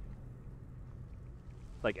Improvement.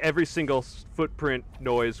 Like every single footprint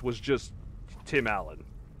noise was just Tim Allen.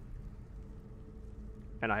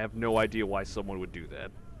 And I have no idea why someone would do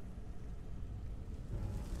that.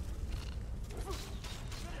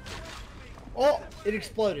 Oh, it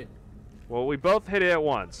exploded. Well, we both hit it at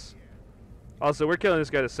once. Also, we're killing this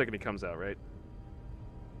guy the second he comes out, right?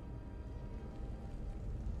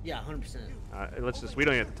 Yeah, 100%. Let's just, we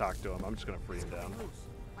don't have to talk to him. I'm just going to free him down.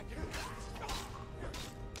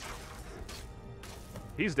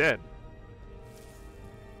 He's dead.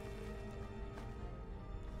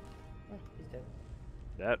 Oh, he's dead.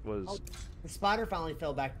 That was... Oh, the spider finally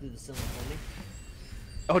fell back through the ceiling for me.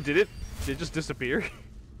 Oh, did it? Did it just disappear?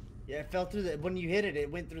 Yeah, it fell through the... When you hit it, it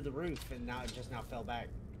went through the roof, and now it just now fell back.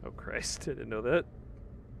 Oh, Christ. I didn't know that.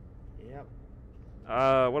 Yep.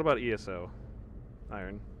 What about ESO?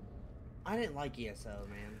 Iron. I didn't like ESO,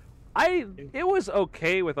 man. It was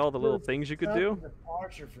okay with all the little things you could do. Such a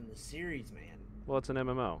departure from the series, man. Well, it's an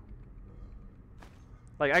MMO.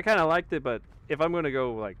 Like, I kind of liked it, but if I'm going to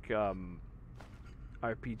go, like,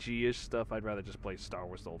 RPG-ish stuff, I'd rather just play Star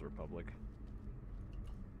Wars The Old Republic.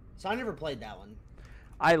 So I never played that one.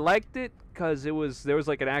 I liked it because there was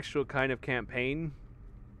like an actual kind of campaign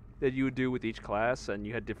that you would do with each class, and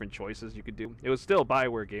you had different choices you could do. It was still a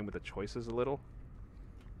Bioware game with the choices a little.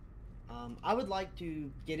 I would like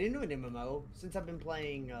to get into an MMO since I've been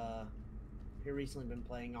playing here recently. Been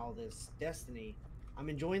playing all this Destiny. I'm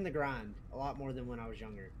enjoying the grind a lot more than when I was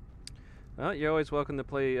younger. Well, you're always welcome to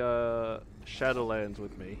play Shadowlands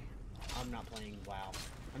with me. I'm not playing WoW.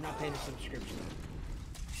 I'm not paying a subscription.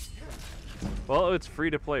 Well, it's free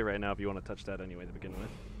to play right now if you want to touch that anyway to begin with.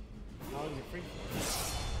 How long is it free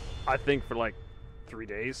for? I think for like 3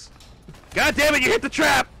 days. God damn it, you hit the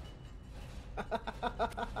trap!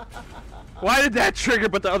 Why did that trigger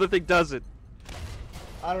but the other thing doesn't?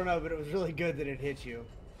 I don't know, but it was really good that it hit you.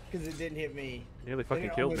 Because it didn't hit me. Nearly fucking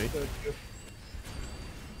It killed me. almost killed you.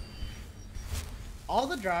 All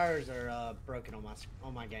the dryers are broken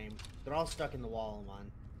on my game. They're all stuck in the wall on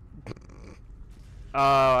mine.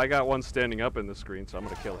 I got one standing up in the screen, so I'm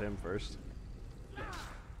gonna kill him first.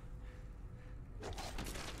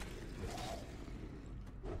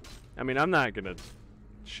 I mean, I'm not gonna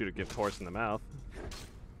shoot a gift horse in the mouth.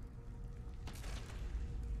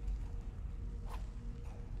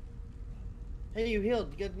 Hey, you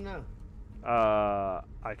healed. Good to know.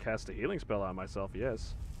 I cast a healing spell on myself,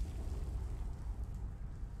 yes.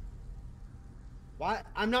 Why?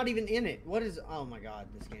 I'm not even in it. What is... Oh my god,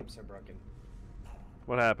 this game's so broken.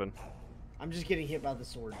 What happened? I'm just getting hit by the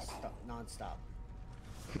swords non-stop.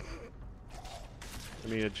 I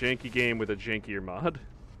mean, a janky game with a jankier mod.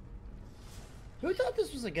 Who thought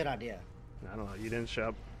this was a good idea? I don't know. You didn't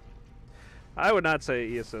shop. I would not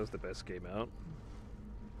say ESO is the best game out.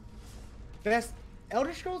 Best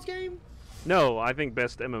Elder Scrolls game? No, I think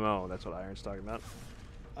best MMO. That's what Iron's talking about.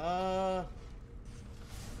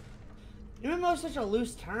 MMO is such a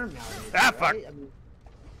loose term nowadays. Ah, right? fuck. I mean,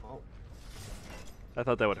 oh, I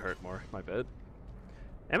thought that would hurt more. My bad.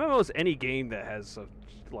 MMO is any game that has a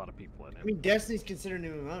lot of people in it. I mean, Destiny's considered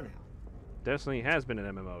an MMO now. Destiny has been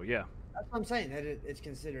an MMO, yeah. That's what I'm saying. That it's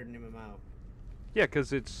considered an MMO. Yeah,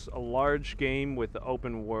 because it's a large game with the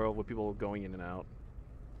open world with people going in and out.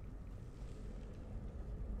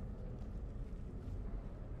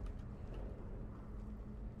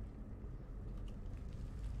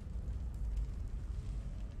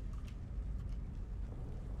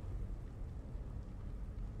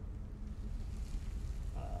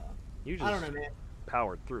 You just I don't know, man.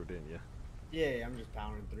 powered through, didn't you? Yeah, I'm just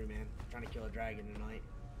powering through, man. Trying to kill a dragon tonight.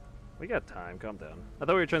 We got time. Calm down. I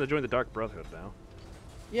thought we were trying to join the Dark Brotherhood now.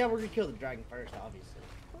 Yeah, we're gonna kill the dragon first, obviously.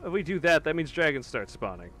 If we do that, that means dragons start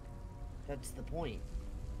spawning. That's the point.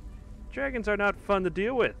 Dragons are not fun to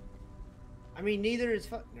deal with. I mean, neither is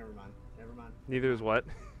Never mind. Never mind. Neither is what?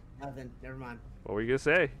 Nothing. Never mind. What were you gonna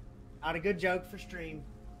say? Not a good joke for stream.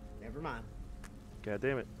 Never mind. God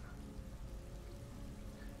damn it.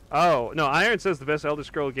 Oh, no, Iron says the best Elder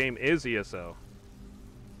Scroll game is ESO.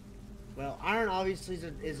 Well, Iron obviously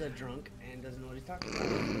is a drunk and doesn't know what he's talking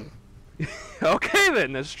about. Okay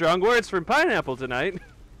then, that's strong words from Pineapple tonight.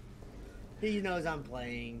 He knows I'm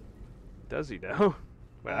playing. Does he now?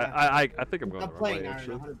 Well, I think I'm going I'm the wrong playing way, Iron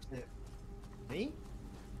actually. 100%. Me?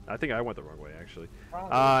 I think I went the wrong way, actually.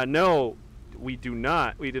 Probably. No, we do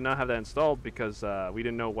not. We did not have that installed because we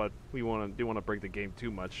didn't know what we didn't want to break the game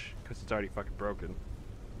too much because it's already fucking broken.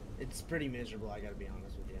 It's pretty miserable, I gotta be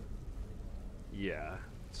honest with you. Yeah,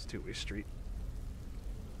 it's a two-way street.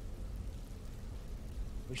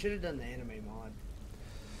 We should have done the anime mod.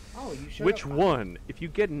 Oh, you should. Which one? If you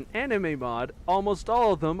get an anime mod, almost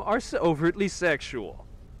all of them are overtly sexual.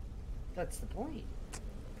 That's the point.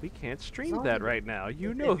 We can't stream It's that all- right now.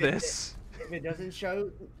 You know this. If it doesn't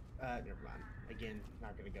show, never mind. Again,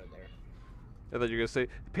 not gonna go there. I thought you were gonna say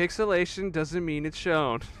pixelation doesn't mean it's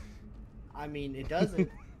shown. I mean, it doesn't.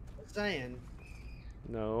 I'm saying.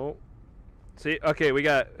 No. See, okay, we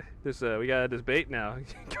got this. We got this bait now.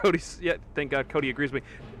 Cody's. Yeah, thank God Cody agrees with me.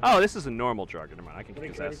 Oh, this is a normal drug. Never mind. I can What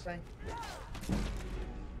kick did his Cody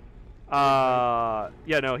ass. say?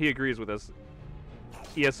 Yeah, no, he agrees with us.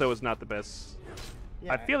 ESO is not the best.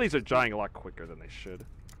 Yeah, I feel these are dying a lot quicker than they should.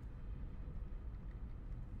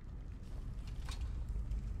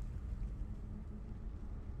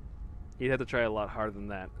 You'd have to try a lot harder than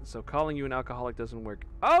that. So calling you an alcoholic doesn't work.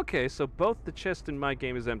 Okay, so both the chest in my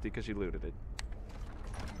game is empty because you looted it.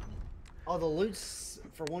 Oh, the loot's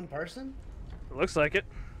for one person? It looks like it.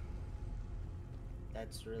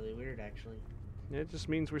 That's really weird, actually. It just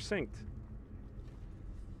means we're synced.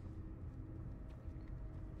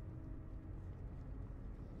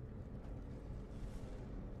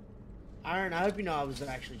 Iron, I hope you know I was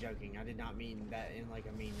actually joking. I did not mean that in like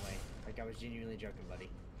a mean way. Like I was genuinely joking, buddy.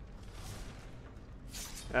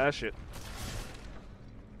 Ah, shit.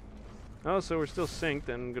 Oh, so we're still synced,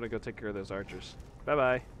 and I'm gonna go take care of those archers.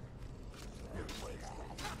 Bye-bye.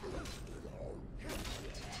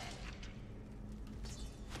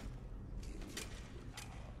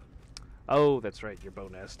 Oh, that's right, you're bow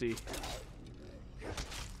nasty.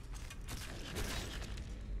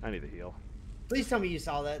 I need to heal. Please tell me you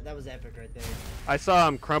saw that. That was epic right there. I saw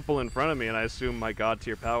him crumple in front of me, and I assume my god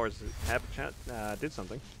tier powers did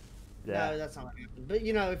something. Yeah. No, that's not what happened. But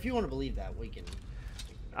you know, if you want to believe that, we can.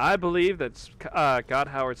 I believe that God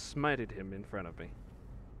Howard smited him in front of me.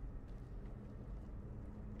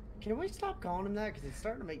 Can we stop calling him that? Because it's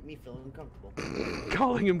starting to make me feel uncomfortable.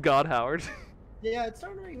 Calling him God Howard. Yeah, it's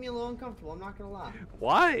starting to make me a little uncomfortable. I'm not gonna lie.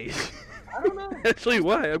 Why? I don't know. Actually,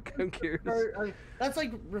 why? I'm curious. That's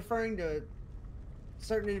like referring to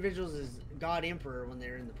certain individuals as God Emperor when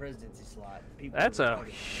they're in the presidency slot. People That's a retarded.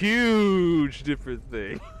 huge different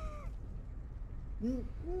thing.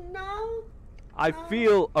 No. I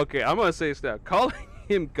feel okay. I'm gonna say this now. Calling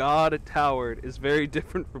him God Howard is very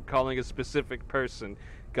different from calling a specific person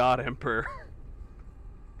God Emperor.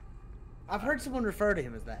 I've heard someone refer to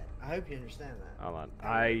him as that. I hope you understand that. Hold on.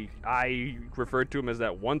 I referred to him as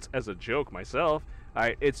that once as a joke myself. All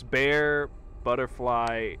right, it's bear,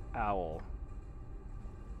 butterfly, owl.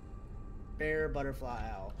 Bear, butterfly,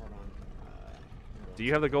 owl. Hold on. Do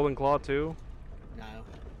you have the golden claw too? No.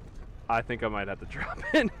 I think I might have to drop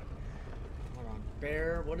in. Hold on.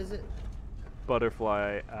 Bear, what is it?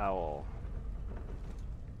 Butterfly, owl.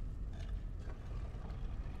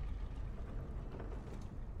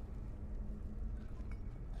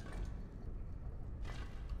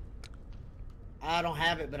 I don't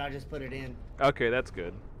have it, but I just put it in. Okay, that's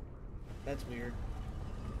good. That's weird.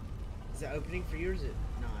 Is it opening for you or is it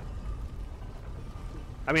not?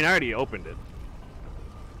 I mean, I already opened it.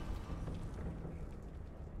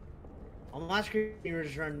 On my screen, you were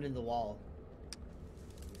just running into the wall.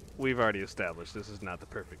 We've already established this is not the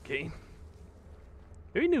perfect game.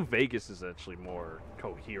 Maybe New Vegas is actually more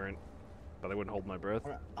coherent, but I wouldn't hold my breath.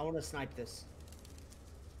 I want to snipe this.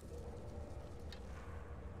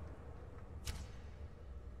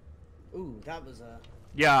 Ooh, that was a...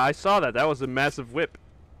 Yeah, I saw that. That was a massive whiff.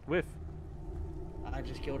 I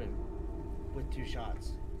just killed him with 2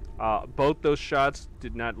 shots. Both those shots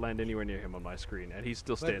did not land anywhere near him on my screen, and he's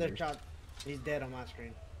still But standing. he's dead on my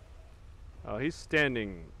screen. Oh, he's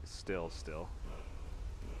standing still.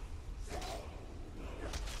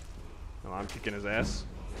 Oh, I'm kicking his ass.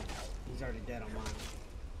 He's already dead on mine.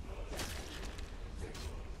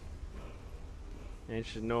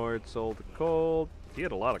 Ancient Nord sold the cold. He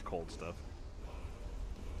had a lot of cold stuff.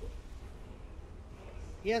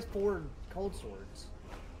 He has 4 cold swords.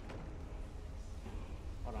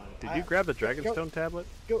 Hold on. Did you grab the Dragonstone tablet?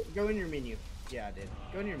 Go in your menu. Yeah, I did.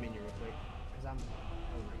 Go in your menu real quick, cause I'm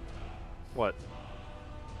over it. What?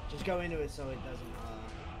 Just go into it so it doesn't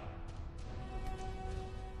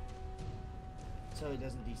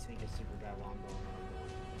desync a super bad while I'm going.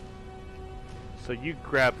 So you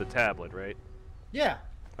grabbed the tablet, right? Yeah.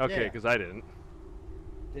 Okay, Yeah. because I didn't.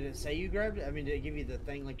 Did it say you grabbed it? I mean, did it give you the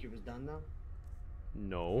thing like it was done though?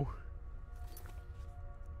 No.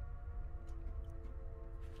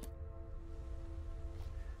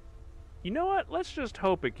 You know what? Let's just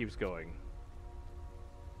hope it keeps going.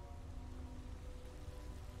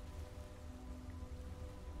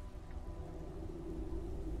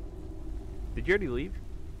 Did you already leave?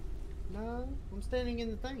 No, I'm standing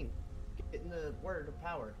in the thing, getting the word of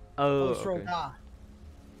power. Oh, Fusro okay. da.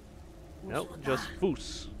 Nope, Fusro just da.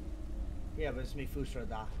 Foos. Yeah, but it's me, Fusro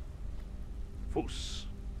da. Foos.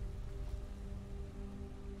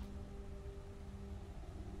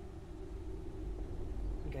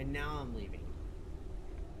 Okay, now I'm leaving.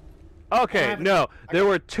 Okay, no, there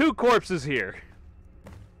were 2 corpses here.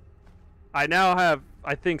 I now have,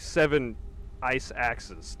 I think, 7 ice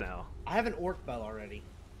axes now. I have an orc bow already.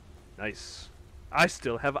 Nice. I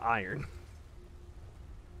still have iron.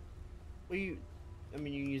 Well, you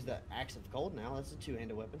use the axe of gold now. That's a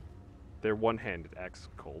 2-handed weapon. They're one-handed axe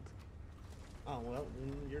cold. Oh well,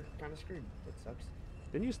 then you're kind of screwed. That sucks.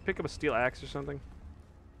 Didn't you pick up a steel axe or something?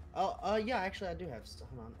 Oh, yeah. Actually, I do have.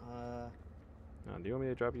 Hold on. Do you want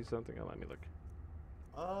me to drop you something? Oh, let me look.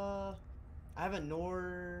 I have a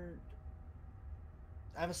Nord.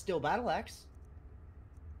 I have a steel battle axe.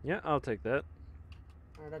 Yeah, I'll take that.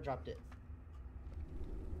 All right, I dropped it.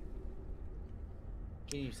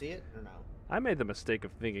 Can you see it or no? I made the mistake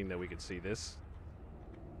of thinking that we could see this.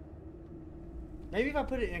 Maybe if I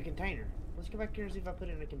put it in a container. Let's go back here and see if I put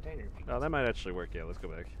it in a container. Oh, that might actually work. Yeah, let's go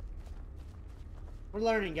back. We're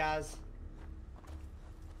learning, guys.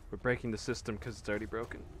 We're breaking the system because it's already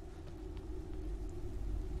broken.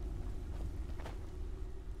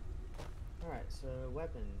 Alright, so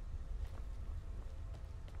weapon.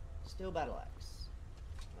 Steel battle axe.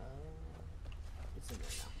 It's in there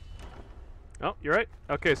now. Oh, you're right.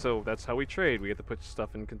 Okay, so that's how we trade. We get to put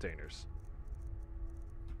stuff in containers.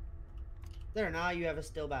 There, now you have a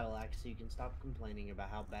steel battle axe, so you can stop complaining about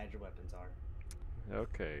how bad your weapons are.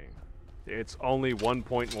 Okay. It's only 1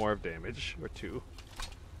 point more of damage, or 2.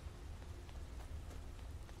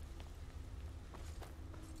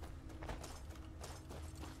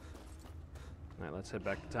 Alright, let's head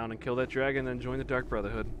back to town and kill that dragon, then join the Dark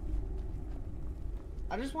Brotherhood.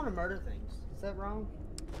 I just want to murder things. Is that wrong?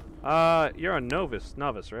 You're a novice,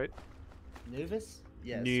 right? Novice?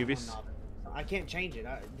 Yes. I'm Novice. novice. I can't change it.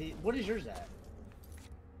 What is yours at?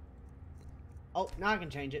 Oh, now I can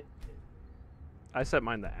change it. I set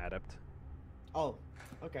mine to adept. Oh,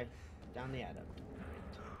 okay. Down the adept.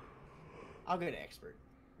 I'll go to expert.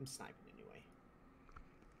 I'm sniping anyway.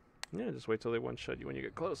 Yeah, just wait till they one-shot you when you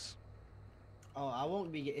get close. Oh, I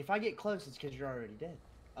won't be. If I get close, it's because you're already dead.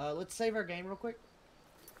 Let's save our game real quick.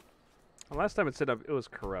 Well, last time it said it was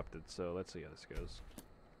corrupted, so let's see how this goes.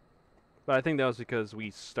 But I think that was because we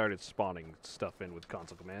started spawning stuff in with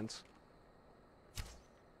console commands.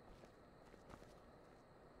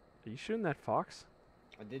 Are you shooting that fox?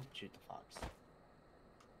 I did shoot the fox.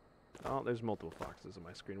 Oh, there's multiple foxes on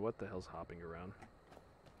my screen. What the hell's hopping around?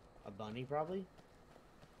 A bunny, probably.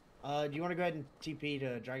 Do you want to go ahead and TP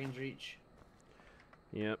to Dragon's Reach?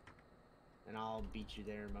 Yep. And I'll beat you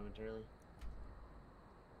there momentarily.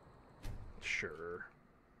 Sure.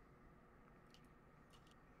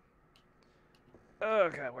 Oh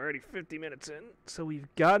god, we're already 50 minutes in. So we've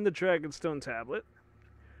gotten the Dragonstone tablet.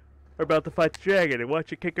 We're about to fight the dragon and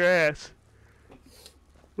watch it kick our ass.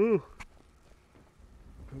 Ooh.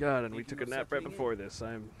 God, and we took a nap right before this.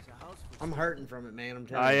 I'm hurting from it, man. I'm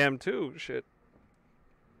telling I you. am too. Shit.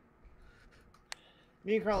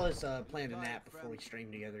 Me and Carlos planned a nap before we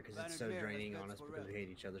streamed together because it's so draining on us because we hate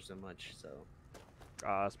each other so much. So.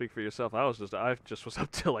 Speak for yourself. I just was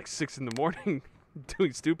up till like 6 in the morning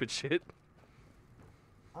doing stupid shit.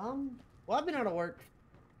 Well, I've been out of work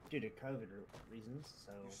due to COVID reasons,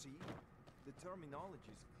 so. You see, the terminology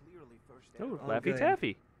is clearly first. Oh, Oh, Laffy good.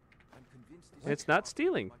 Taffy. I'm convinced this It's is not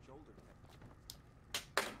stealing. much older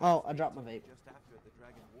than Oh, I dropped my vape. just after the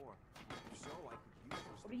Dragon War. So I could use this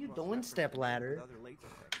What to are you cross doing, reference stepladder? with other later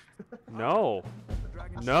texts. No. The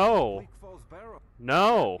Dragon No. Bleak Falls Barrow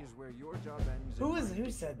No. is where your job ends and Who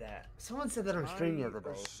said that? Someone said that on stream the other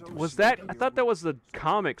day. Was that? I thought that was the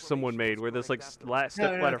comic someone made where there's like last No,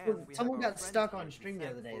 stepladder. someone got stuck on stream the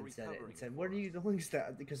other day and said it. And said, "What are you doing,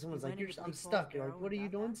 step?" Because someone's like, "I'm stuck." You're like, "What are you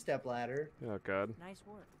doing, stepladder?" Oh god. Nice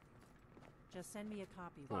work. Just send me a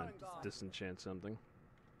copy. Come on, disenchant something.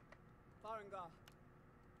 Farengar.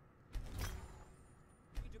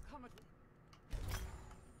 Need you come at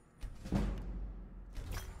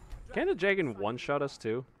Can the dragon one-shot us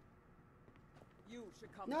too? You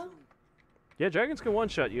should come No. soon. Yeah, dragons can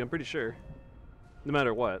one-shot you, I'm pretty sure. No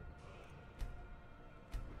matter what.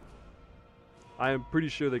 I am pretty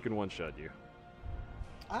sure they can one-shot you.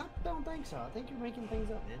 I don't think so. I think you're making things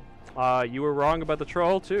up, man. You were wrong about the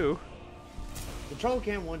troll too. The troll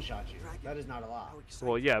can one-shot you. That is not a lie.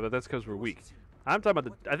 Well, yeah, but that's because we're weak. I'm talking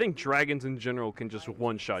about I think dragons in general can just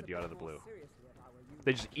one-shot you out of the blue.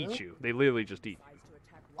 They just eat you. They literally just eat you.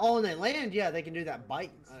 Oh, and they land. Yeah, they can do that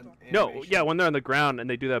bite. No, animation. yeah, when they're on the ground and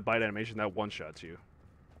they do that bite animation, that one-shots you.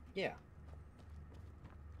 Yeah.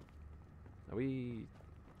 Are we...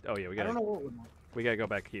 Oh yeah, I don't know what would. we gotta go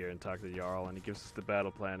back here and talk to Jarl, and he gives us the battle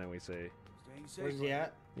plan, and we say Staying safe. Where's he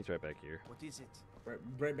at? he's right back here. What is it?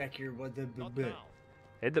 Right back here. What the? Not now.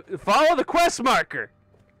 Hey, follow the quest marker.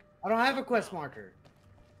 I don't have a quest marker.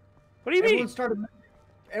 What do you mean?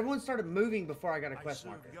 Everyone started moving before I got a I quest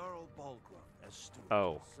serve marker. Jarl Balgruuf as steward.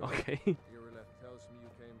 Oh, So, okay. Irileth tells me you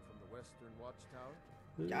came from the Western Watchtower?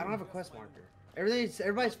 Yeah, I don't have a quest marker.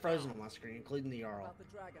 Everybody's frozen on my screen, including the Jarl. About the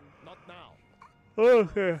dragon. Not now.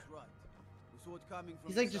 Okay. That's right. We saw it coming from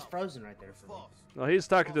He's the like just south. frozen right there for me. Fast. Well, he's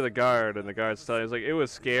talking to the guard, and the guard's telling he's like, it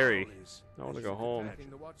was scary. I want to go home. Attacking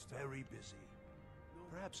the Watchtower. Very busy.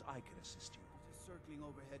 Perhaps I can assist you. Just circling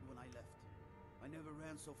overhead when I left. I never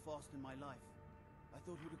ran so fast in my life. I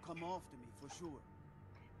thought you'd come after me for sure.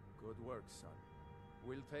 Good work, son.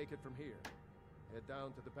 We'll take it from here. Head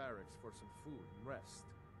down to the barracks for some food and rest.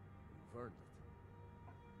 You've earned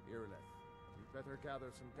it. Irileth, you better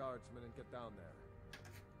gather some guardsmen and get down there.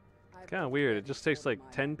 Kind of weird. It just takes like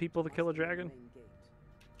 10 people to kill a dragon.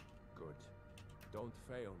 Good. Don't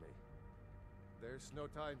fail me. There's no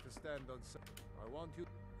time to stand on. I want you.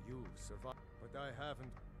 You survive, but I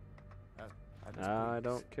haven't. I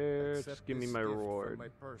don't care. Accept Just give me this my gift from reward. my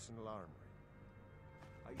personal armory.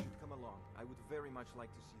 I should come along. I would very much like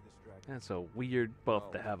to see this dragon. That's a weird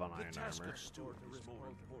buff to have on The iron task armor. of steward is more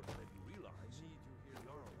important than you realize.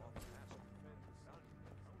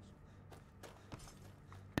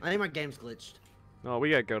 I think my game's glitched. Oh, we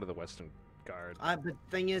gotta go to the Western Guard. But the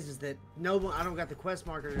thing is that no one. I don't got the quest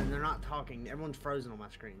marker, and they're not talking. Everyone's frozen on my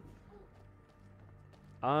screen.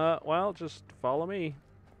 Well, just follow me.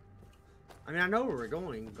 I mean, I know where we're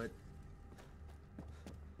going, but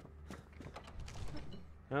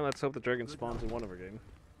Well, let's hope the dragon spawns in one of our game.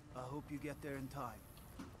 I hope you get there in time.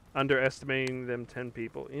 Underestimating them 10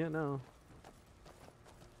 people. Yeah, no.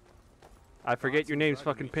 I forget your name's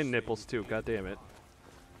fucking Pin Nipples too. God damn it.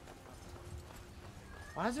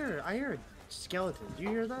 why is there? I hear a skeleton. Do you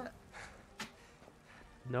hear that?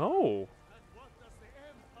 No.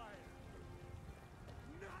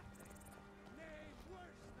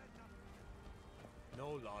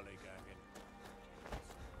 No lollygagging.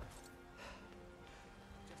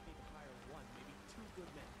 Just need to hire one, maybe two good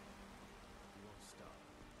men. You won't stop.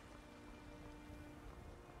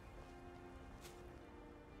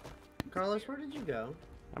 Carlos, where did you go?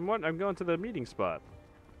 I'm going to the meeting spot.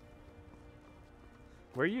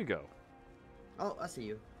 Where you go? Oh, I see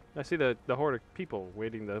you. I see the horde of people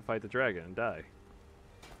waiting to fight the dragon and die.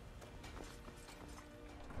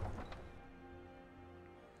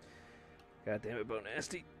 God damn it, Bo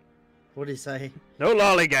Nasty. What did he say? No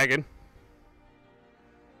lollygagging.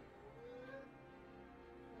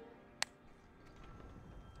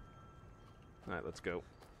 Alright, let's go.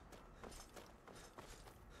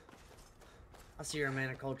 I see you're a man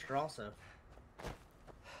of culture also.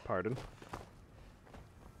 Pardon?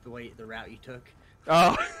 The route you took.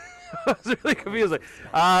 Oh, I was really confused. Like,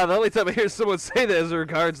 the only time I hear someone say that is in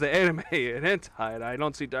regards to anime and hentai, and I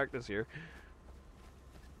don't see darkness here.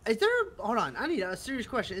 Is there? Hold on, I need a serious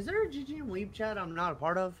question. Is there a GG and Weeb chat I'm not a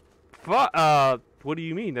part of? What do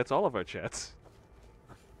you mean? That's all of our chats.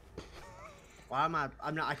 Why am I?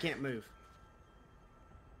 I'm not. I can't move.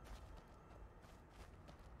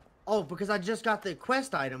 Oh, because I just got the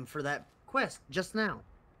quest item for that quest just now.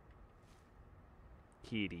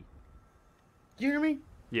 Kitty. Do you hear me?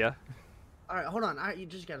 Yeah. All right, hold on. You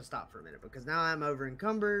just got to stop for a minute because now I'm over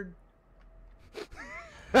encumbered.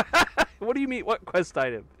 What do you mean? What quest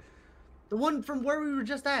item? The one from where we were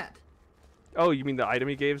just at. Oh, you mean the item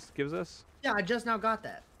he gives us? Yeah, I just now got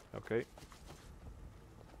that. Okay.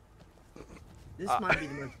 This might be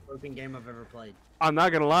the most broken game I've ever played. I'm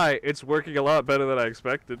not gonna lie, it's working a lot better than I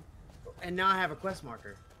expected. And now I have a quest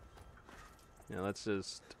marker. Now let's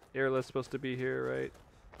just... Airlift's supposed to be here, right?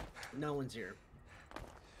 No one's here.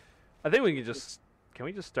 I think we can just... Can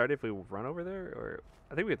we just start if we run over there? Or...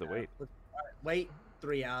 I think we have to wait. Wait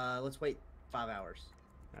 3, let's wait 5 hours.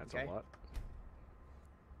 That's okay. a lot.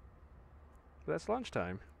 But that's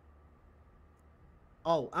lunchtime.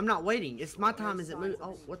 Oh, I'm not waiting. It's my time. Is it moving?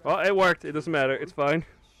 Oh, what? Well, it worked. It doesn't matter. It's fine.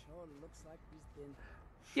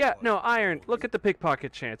 Yeah, no, Iron, look at the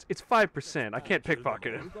pickpocket chance. It's 5%. I can't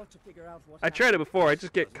pickpocket him. I tried it before. I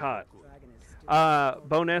just get caught.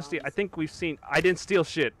 Bo Nasty, I think we've seen... I didn't steal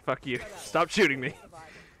shit. Fuck you. Stop shooting me.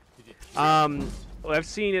 I've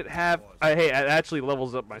seen it have... hey, it actually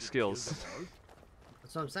levels up my skills.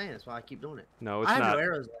 That's what I'm saying. That's why I keep doing it. No, it's not. I have not. no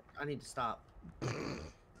arrows left. I need to stop.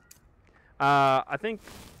 I think...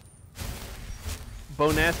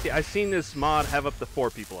 Bo Nasty, I've seen this mod have up to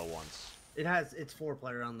 4 people at once. It's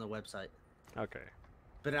 4-player on the website. Okay.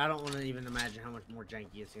 But I don't want to even imagine how much more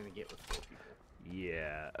janky it's going to get with 4 people.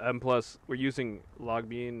 Yeah. Plus, we're using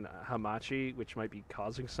Logbean Hamachi, which might be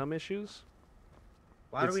causing some issues.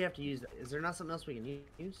 Why do we have to use that? Is there not something else we can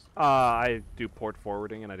use? I do port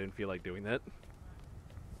forwarding, and I didn't feel like doing that.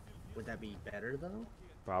 Would that be better, though?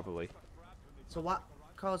 Probably. So what?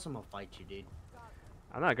 Carlos, I'm going to fight you, dude.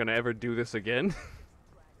 I'm not going to ever do this again.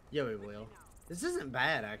 Yeah, we will. This isn't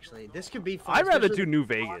bad, actually. This could be fun. I'd rather do New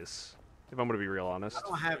Vegas, if I'm going to be real honest. I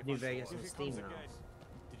don't have New Vegas on Steam now.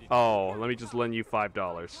 Oh, let me just lend you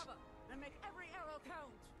 $5.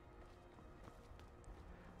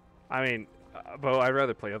 I mean, Bo, I'd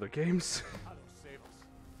rather play other games.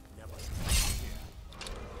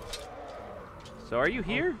 So are you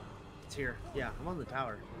here? It's here. Yeah, I'm on the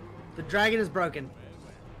tower. The dragon is broken.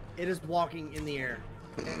 It is walking in the air.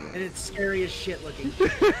 And it's scary as shit looking.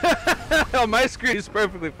 Oh, my screen is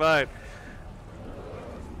perfectly fine.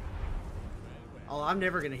 Oh, I'm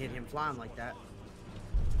never going to hit him flying like that.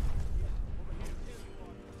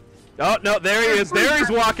 Oh, no, there he is. There he's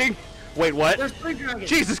walking. Wait, what? There's 3 dragons.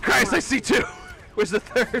 Jesus Christ, I see 2. Where's the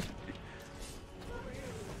 3rd?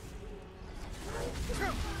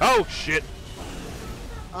 Oh, shit.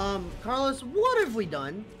 Carlos, what have we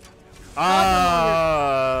done?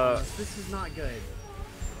 This is not good.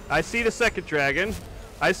 I see the 2nd dragon.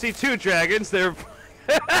 I see 2 dragons. They're...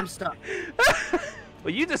 I'm stuck.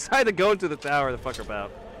 Well, you decide to go into the tower. The fuck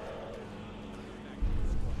about.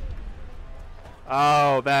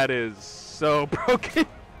 Oh, that is so broken.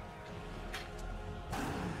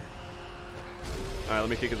 Alright, let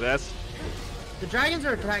me kick his ass. The dragons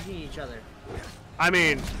are attacking each other. I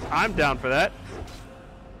mean, I'm down for that.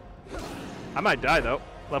 I might die, though.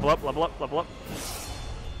 Level up, level up, level up.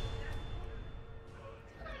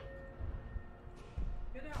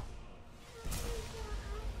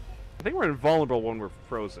 I think we're invulnerable when we're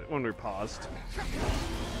frozen, when we're paused.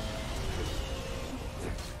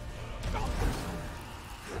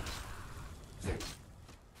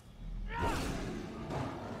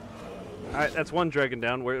 Alright, that's 1 dragon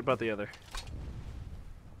down. Where about the other?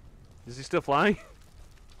 Is he still flying?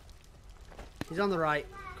 He's on the right,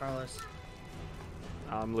 Carlos.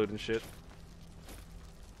 I'm looting shit.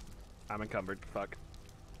 I'm encumbered. Fuck.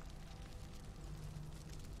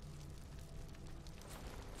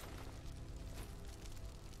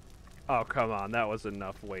 Oh, come on. That was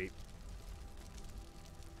enough weight.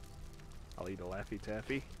 I'll eat a Laffy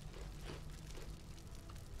Taffy.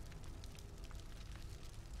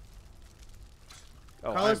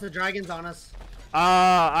 Oh, Carlos, the dragon's on us.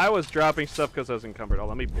 I was dropping stuff because I was encumbered. Oh,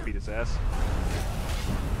 let me beat his ass.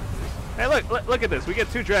 Hey, look at this. We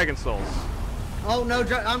get 2 dragon souls. Oh, no,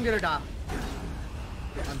 I'm gonna die.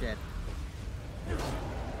 I'm dead.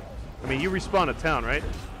 I mean, you respawn a town, right?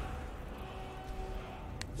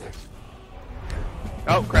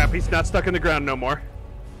 Oh, crap. He's not stuck in the ground no more.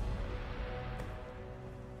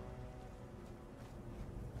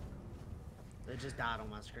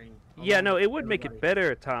 my screen. Yeah, along no, with it would make it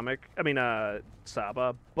everybody. better,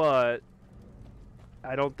 Saba, but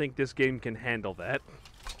I don't think this game can handle that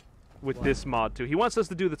with What? this mod too. He wants us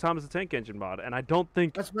to do the Thomas the Tank Engine mod, and I don't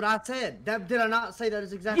think. That's what I said. Did I not say that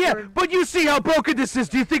is exactly? Yeah, word? but you see how broken this is.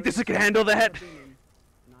 Do you think this can handle that?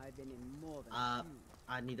 And I've been in more than Uh, you.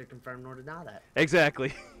 I neither confirm nor deny that.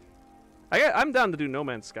 Exactly. I'm down to do No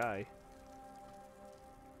Man's Sky.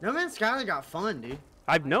 No Man's Sky got fun, dude.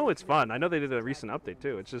 I know it's fun. I know they did a recent update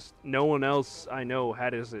too. It's just no one else I know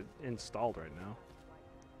had it installed right now.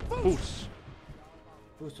 Foos.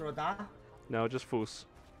 Fusroda? No, just Foos.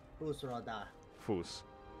 Fusroda. Foos.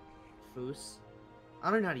 Fus?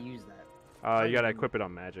 I don't know how to use that. You gotta equip it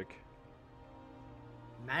on Magic.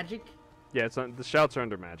 Magic? Yeah, it's on, the shouts are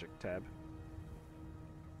under Magic tab.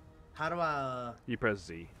 How do I, You press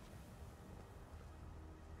Z.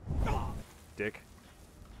 Dick.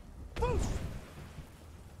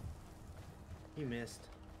 You missed.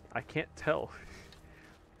 I can't tell.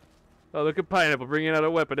 Oh, look at Pineapple bringing out a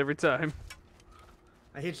weapon every time.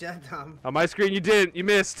 I hit you that time. On my screen, you didn't. You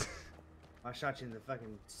missed. I shot you in the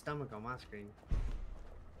fucking stomach on my screen.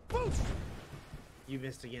 You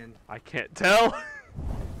missed again. I can't tell.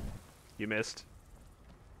 You missed.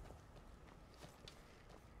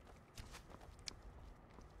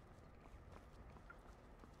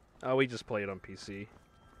 Oh, we just played on PC.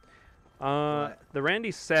 What? The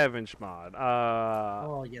Randy Savage mod.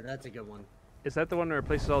 Oh, yeah, that's a good one. Is that the one that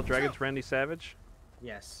replaces all dragons, Randy Savage?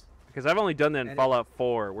 Yes. Because I've only done that in And Fallout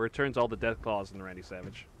 4, where it turns all the death claws into Randy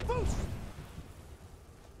Savage.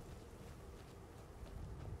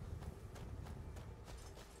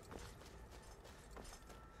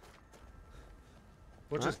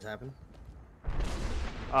 What Huh? just happened?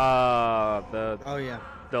 The Oh, yeah.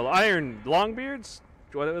 Iron Longbeards?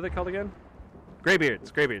 What are they called again?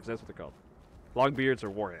 Greybeards. Greybeards, that's what they're called. Longbeards or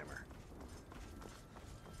Warhammer.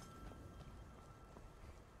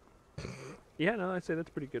 Yeah, no, I'd say that's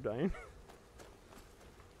pretty good iron.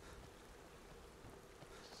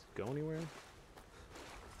 Go anywhere?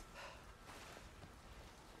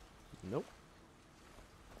 Nope.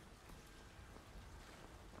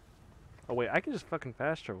 Oh wait, I can just fucking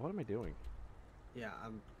fast travel. What am I doing? Yeah,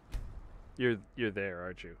 You're there,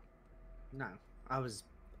 aren't you? no. I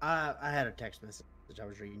had a text message I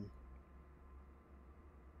was reading.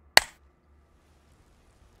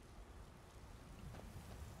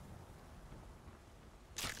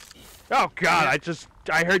 Oh god,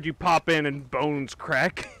 I heard you pop in and bones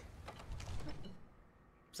crack.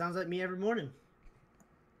 Sounds like me every morning.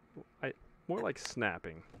 More like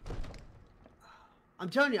snapping. I'm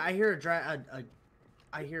telling you, I hear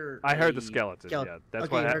I heard the skeleton. Yeah, that's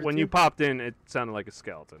Okay, why you heard it when too? you popped in, it sounded like a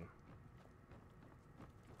skeleton.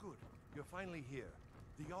 Good. You're finally here.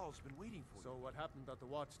 The Jarl's been waiting for So what happened at the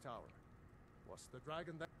watchtower? Was the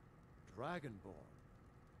dragon that Dragonborn?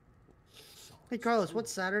 Hey Carlos,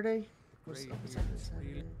 what's Saturday? What's Great what's happening ears,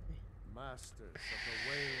 Saturday? really masters of the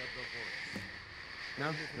way of the voice. No,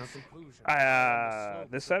 Ended in nothing. seclusion on the slopes this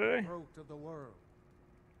of the Saturday? throat of the world.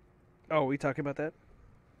 Oh, we talking about that?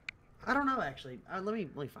 I don't know actually. Let me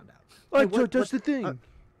find out. Oh, Hey, what- that's what- the thing. uh,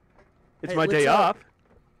 It's hey, my what's day up?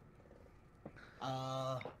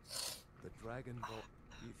 off. The Dragonborn.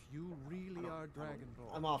 If you really are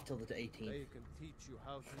Dragonborn, I'm off till the 18th. they can teach you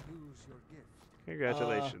how to use your gift.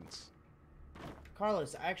 Congratulations.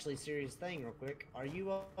 Carlos, actually, serious thing, real quick. Are you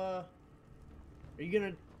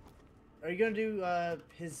gonna do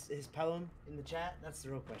his poem in the chat? That's the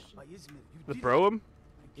real question. the Broem?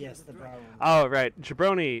 Yes, the brown one. Oh, right.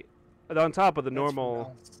 Jabroni, on top of the That's normal...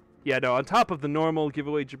 from Alice. Yeah, no, on top of the normal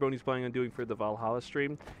giveaway Jabroni's planning on doing for the Valhalla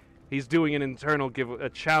stream, he's doing an internal a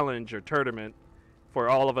challenge or tournament for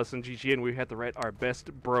all of us in GGN. We have to write our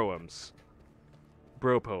best broems.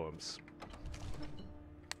 Bro poems.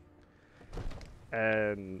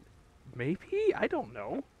 And maybe? I don't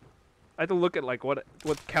know. I have to look at like what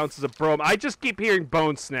counts as a broem. I just keep hearing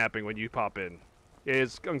bone snapping when you pop in. It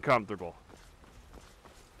is uncomfortable.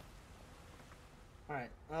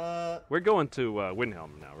 Alright, We're going to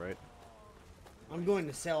Windhelm now, right? I'm going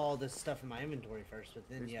to sell all this stuff in my inventory first, but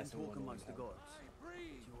then yes, I'm talk going to amongst the Windhelm. gods.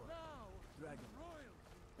 Dragon.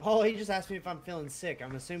 Oh, he just asked me if I'm feeling sick.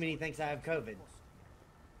 I'm assuming he thinks I have COVID.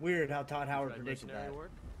 Weird how Todd Howard predicted that.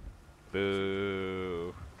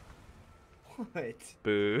 Boo. What?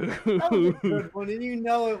 Boo. That was a good one, and you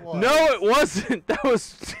know it was. No, it wasn't. That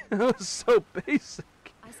was so basic.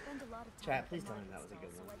 Chat, please tell him that was a good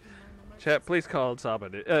one. Chat, please call Saba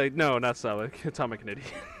an idiot. No, not Saba. Atomic an idiot.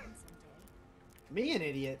 Me an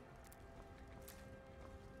idiot.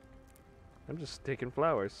 I'm just taking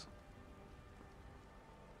flowers.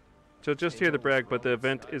 So just hear the brag, but the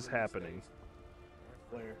event is happening.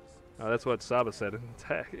 Where? Oh, that's what Saba said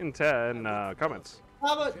in comments.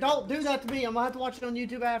 Papa, don't do that to me. I'm gonna have to watch it on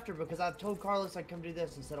YouTube after because I told Carlos I'd come do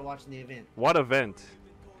this instead of watching the event. What event?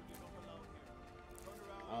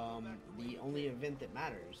 The only event that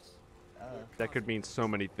matters. That could mean so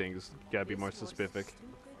many things. Gotta be more specific.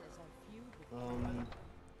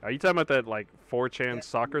 Are you talking about that like 4chan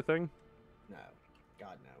soccer thing? No,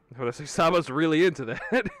 God no. Well, I say Saba's really into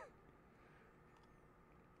that.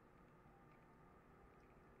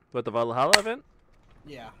 What, the Valhalla event?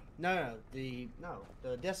 Yeah. No, the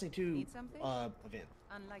Destiny 2 Need something? event.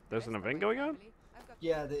 Unlike There's the an rest of event my going on? family, I've got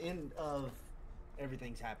Yeah, the end of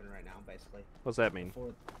everything's happening right now, basically. What's that mean?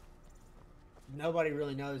 Before, nobody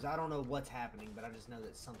really knows. I don't know what's happening, but I just know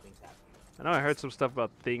that something's happening. I know I heard some stuff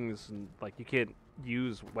about things and like you can't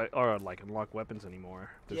use or like unlock weapons anymore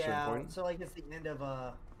at a certain Yeah, point. so like it's the end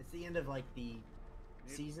of like the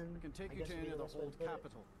season. I can take I you guess to would be any of the the best way to old put it.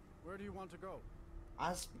 capital. Where do you want to go?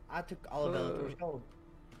 I took all of Bellator's gold.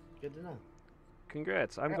 Good to know.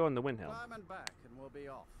 Congrats, I'm going to Windhelm. Climb and back, and we'll be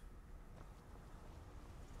off.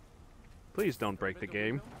 Please don't break the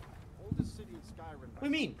game. Oldest city in Skyrim. What do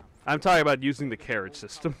you mean? I'm talking about using the carriage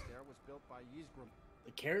system.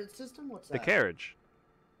 The carrot system? What's The that? carriage.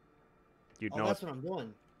 You'd Oh, know that's it. what I'm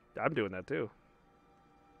doing. I'm doing that too.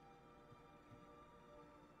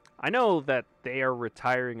 I know that they are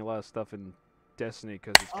retiring a lot of stuff in Destiny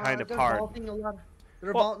because it's kind of they're hard. vaulting a lot.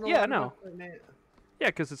 They're Well, vaulting a yeah, lot no. of equipment. Yeah,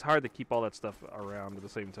 because it's hard to keep all that stuff around at the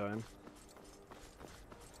same time.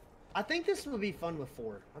 I think this would be fun with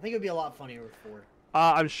 4. I think it would be a lot funnier with 4.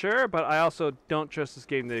 I'm sure, but I also don't trust this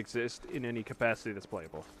game to exist in any capacity that's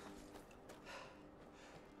playable.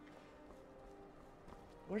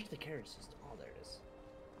 Where's the carrot system? Oh, there it is.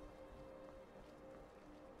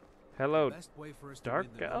 Hello, Best way for us to Dark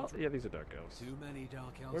win the Elves? country. Yeah, these are Dark Elves. Too many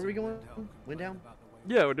Dark Elves Where are we in going? Windhelm Windhelm? about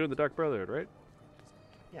the way Yeah, we're doing the Dark Brotherhood, right?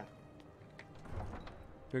 Yeah.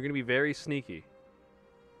 They're going to be very sneaky.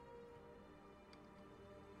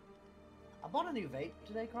 I bought a new vape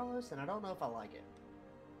today, Carlos, and I don't know if I like it.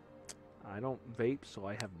 I don't vape, so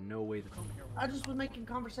I have no way to. I just was making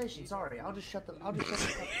conversation. Sorry, I'll just shut the.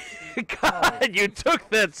 God, you took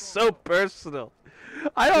that so personal.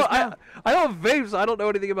 I don't vape, so I don't know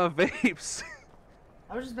anything about vapes.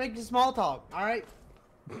 I was just making small talk. All right.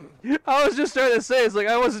 I was just trying to say, it's like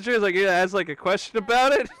I wasn't sure. It's like ask like a question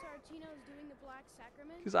about it.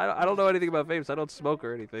 Because I don't know anything about vapes. I don't smoke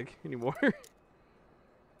or anything anymore.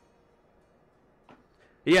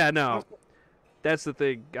 Yeah, no. That's the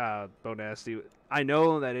thing, Bo Nasty. I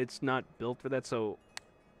know that it's not built for that, so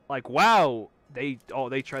like WoW, they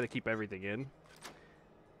try to keep everything in.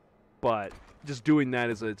 But just doing that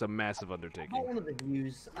it's a massive undertaking. I don't want to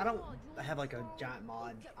use. I don't have like a giant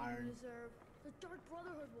mod iron. The Dark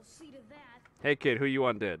Brotherhood will see to that. Hey kid, who you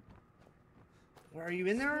want dead? Where are you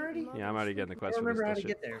in there already? Yeah, I'm already getting the I quest don't for this remember how to shit.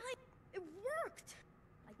 get there. It worked.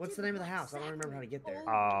 What's the name of the house? I don't remember how to get there.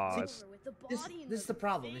 It's- This is the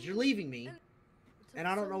problem. Is you're leaving me, and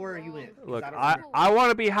I don't know where you went. 'cause Look, don't I remember. want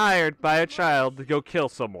to be hired by a child to go kill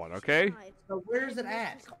someone, okay? So where's it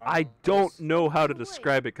at? I don't know how to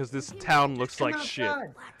describe it because this town looks Come like shit.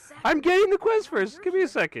 outside. I'm getting the quest first. Give me a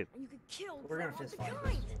second. We're gonna fist fight.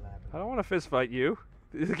 I don't want to fist fight you.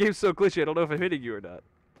 The game's so glitchy. I don't know if I'm hitting you or not.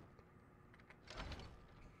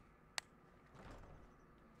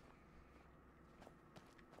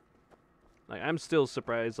 Like I'm still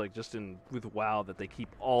surprised, like just with WoW, that they keep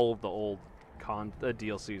all of the old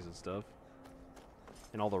DLCs and stuff,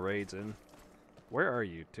 and all the raids in. Where are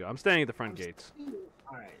you two? I'm standing at the front gates.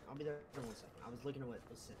 All right, I'll be there for 1 second. I was looking at what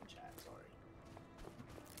was sitting in chat.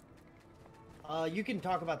 Sorry. You can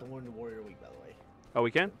talk about the Wounded Warrior Week, by the way. Oh,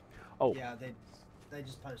 we can? Oh. Yeah, they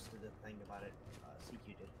just posted a thing about it. CQ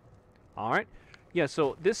did. All right. Yeah.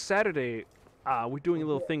 So this Saturday, we're doing a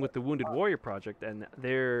little thing with the Wounded Warrior Project, and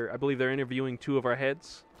I believe they're interviewing 2 of our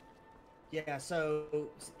heads. Yeah, so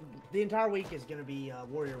the entire week is going to be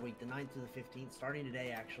Warrior Week, the 9th to the 15th. Starting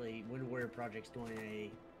today, actually, Wounded Warrior Project's doing a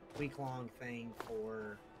week-long thing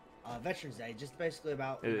for Veterans Day, just basically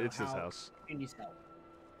about It's how his house. communities help.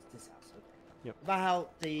 It's this house, okay. Yep. About how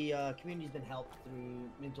the community's been helped through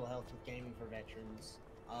mental health with gaming for veterans.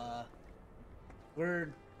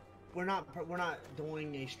 We're not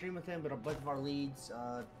doing a stream with them, but both of our leads,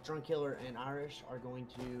 Drunk Killer and Irish, are going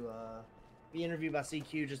to be interviewed by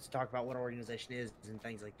CQ just to talk about what our organization is and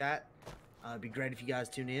things like that. It'd be great if you guys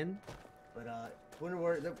tune in. But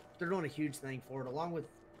they're doing a huge thing for it, along with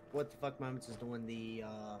What the Fuck Moments is doing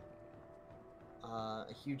a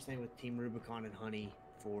huge thing with Team Rubicon and Honey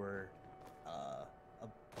for a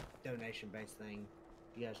donation-based thing.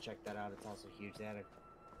 You guys check that out. It's also huge. They had a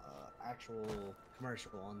actual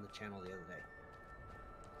commercial on the channel the other day.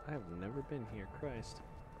 I have never been here. Christ.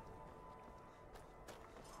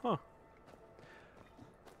 Huh.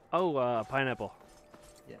 Oh, Pineapple.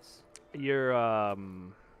 Yes. You're,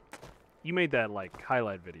 you made that, like,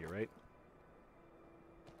 highlight video, right?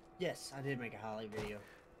 Yes, I did make a highlight video.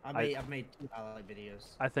 I've made 2 highlight videos.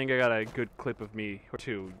 I think I got a good clip of me, or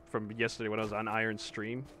 2, from yesterday when I was on Iron's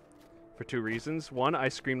stream. For 2 reasons. 1, I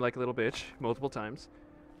screamed like a little bitch multiple times.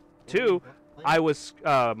 2, I was,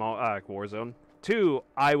 Warzone. 2,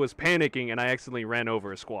 I was panicking and I accidentally ran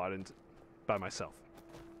over a squad by myself.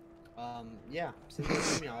 Yeah. Send it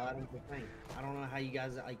to me. I'll add them to the thing. I don't know how you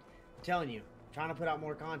guys, like, I'm telling you, I'm trying to put out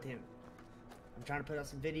more content. I'm trying to put out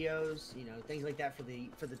some videos, you know, things like that for the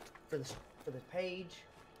page.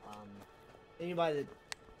 Anybody that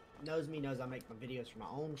knows me knows I make my videos for my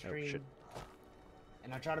own stream. Oh, shit.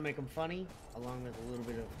 And I try to make them funny, along with a little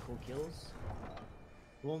bit of cool kills.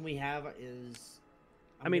 The one we have is,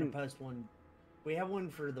 I'm gonna post one. We have one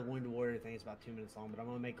for the Wounded Warrior thing. It's about 2 minutes long, but I'm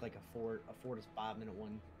gonna make like a 4 to 5 minute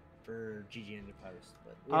one for GGN to post.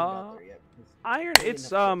 But we haven't got there yet. Iron,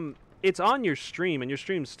 it's on your stream, and your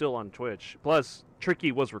stream's still on Twitch. Plus,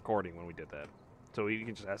 Tricky was recording when we did that, so you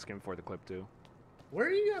can just ask him for the clip too. Where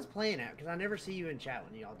are you guys playing at? Because I never see you in chat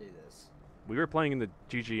when y'all do this. We were playing in the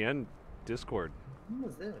GGN Discord. When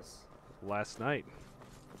was this? Last night.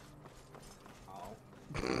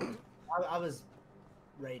 Oh. I was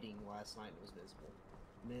raiding last night. It was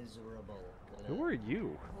miserable. Who are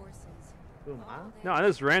you? Who am I? No, I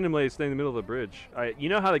just randomly stay in the middle of the bridge. You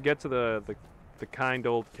know how to get to the kind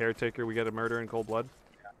old caretaker we got to murder in cold blood?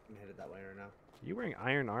 Yeah, I'm headed that way right now. You wearing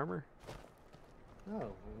iron armor? No,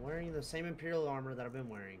 I'm wearing the same Imperial armor that I've been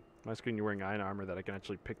wearing. My screen, you're wearing iron armor that I can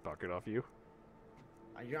actually pickpocket off you.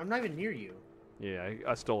 I'm not even near you. Yeah,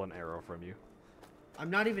 I stole an arrow from you. I'm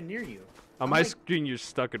not even near you. On my screen, you're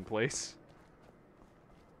stuck in place.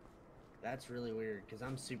 That's really weird, because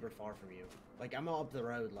I'm super far from you. Like, I'm up the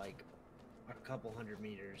road, like, a couple 100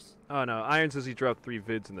 meters. Oh, no. Iron says he dropped 3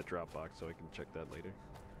 vids in the Dropbox, so I can check that later.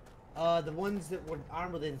 The ones that were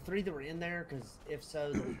armed with the 3 that were in there, because if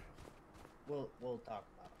so, we'll talk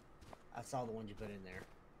about it. I saw the ones you put in there.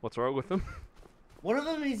 What's wrong with them? One of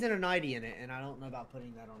them, he's in a 90 in it, and I don't know about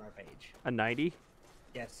putting that on our page. A 90?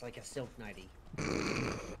 Yes, like a silk 90.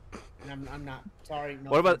 And I'm not sorry.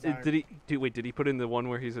 No, what about did he put in the one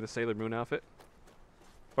where he's in a Sailor Moon outfit?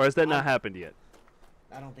 Or has that not happened yet?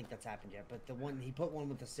 I don't think that's happened yet. But the one he put one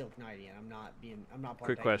with the silk 90, and I'm not.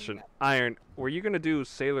 Quick question, Iron. Were you gonna do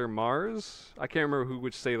Sailor Mars? I can't remember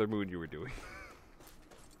which Sailor Moon you were doing.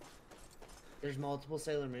 There's multiple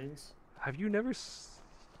Sailor Moons. Have you never?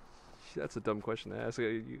 That's a dumb question to ask.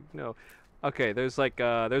 No. Okay, there's like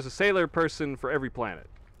there's a sailor person for every planet.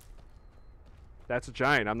 That's a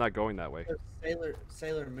giant. I'm not going that way.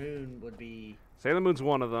 Sailor Moon would be. Sailor Moon's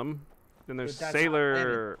one of them. Then there's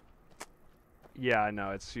Sailor. Yeah, I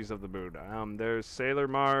know. She's of the moon. There's Sailor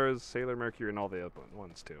Mars, Sailor Mercury, and all the other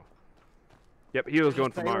ones too. Yep, he was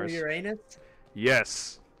going for Mars. Uranus?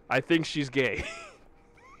 Yes, I think she's gay.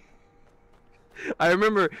 I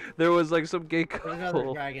remember there was like some gay couple. There's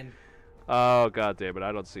another dragon. Oh god damn it!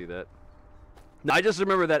 I don't see that. No, I just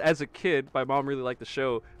remember that as a kid, my mom really liked the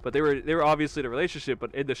show, but they were obviously in a relationship.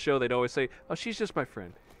 But in the show, they'd always say, "Oh, she's just my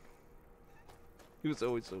friend." He was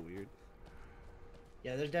always so weird.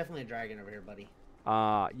 Yeah, there's definitely a dragon over here, buddy.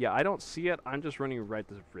 Yeah, I don't see it. I'm just running right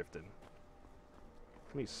to Riften.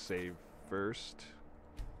 Let me save first.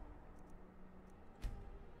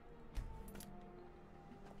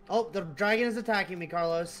 Oh, the dragon is attacking me,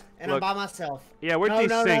 Carlos, and Look, I'm by myself. Yeah, we're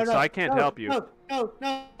desynced, so I can't help you. No,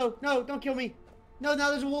 don't kill me. No,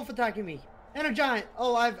 now there's a wolf attacking me. And a giant.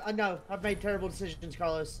 Oh, I've made terrible decisions,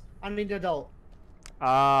 Carlos. I need an adult.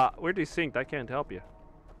 We're desynced. I can't help you.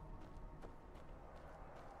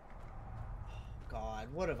 God,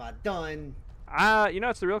 what have I done? You know,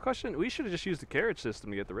 it's the real question. We should have just used the carriage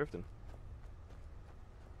system to get the Riften.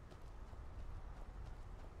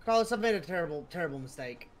 Carlos, I've made a terrible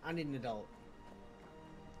mistake. I need an adult.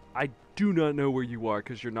 I do not know where you are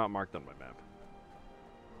because you're not marked on my map.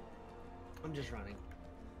 I'm just running.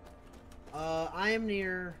 I am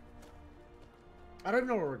near. I don't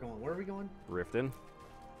know where we're going. Where are we going? Riften.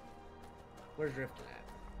 Where's Riften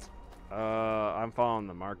at? I'm following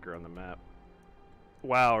the marker on the map.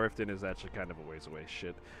 Wow, Riften is actually kind of a ways away.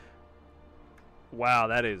 Shit. Wow,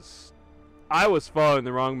 that is. I was following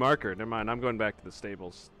the wrong marker. Never mind. I'm going back to the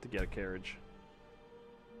stables to get a carriage.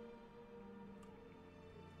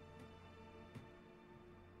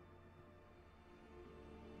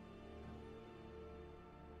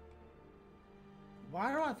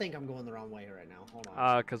 Why do I think I'm going the wrong way right now? Hold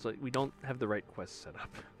on. Because we don't have the right quest set up.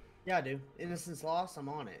 Yeah, I do. Innocence Lost, I'm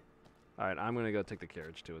on it. Alright, I'm gonna go take the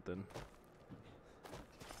carriage to it then.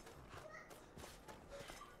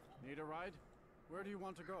 Need a ride? Where do you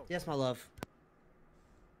want to go? Yes, my love.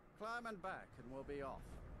 Climb and back, and we'll be off.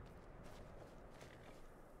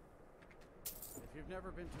 If you've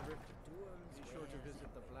never been to Riften, be sure to visit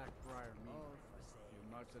the Blackbriar Mead.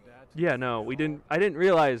 You marked the dad? Yeah, no, we didn't. I didn't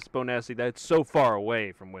realize, Bonassi, that it's so far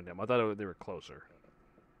away from Windham. I thought they were closer.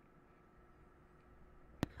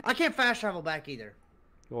 I can't fast travel back either.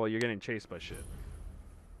 Well, you're getting chased by shit.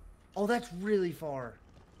 Oh, that's really far.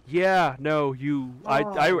 Yeah, no, you.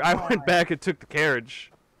 I went back and took the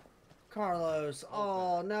carriage. Carlos.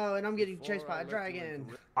 Oh no, and I'm getting chased by a dragon.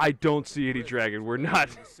 I don't see any dragon. We're not.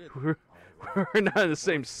 We're not in the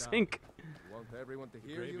same sync. You want everyone to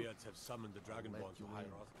hear you? Greybeards have summoned the Dragonborn to High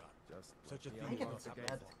Rothgar. Just Such a the thing other has one happened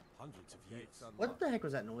together. for hundreds of years. What the heck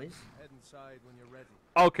was that noise? Head inside when you're ready.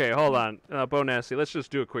 Okay, hold on, Bonassi. Let's just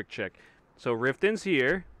do a quick check. So Riften's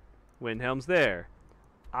here, Windhelm's there.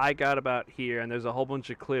 I got about here, and there's a whole bunch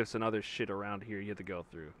of cliffs and other shit around here you have to go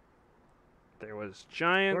through. There was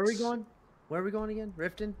giants. Where are we going? Where are we going again?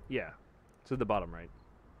 Riften? Yeah, it's at the bottom right.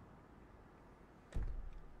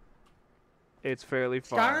 It's fairly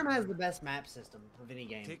far. Skyrim has the best map system of any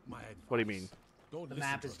game. Take my advice. What do you mean? Don't The listen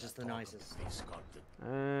map to is just the talk of nicest. face sculpted.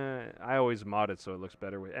 I always mod it so it looks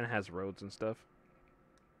better, and it has roads and stuff.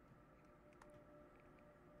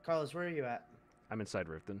 Carlos, where are you at? I'm inside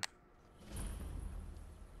Riften.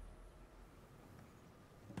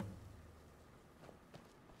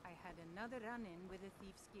 I had another run-in with a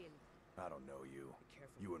thief's guild. I don't know you.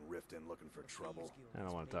 You and Riften looking for trouble. I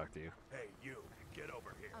don't want to talk to you. Hey, you, get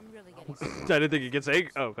over here. I'm really getting I didn't think he gets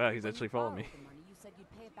angry. Oh, wow, he's actually following me. The money, you said you'd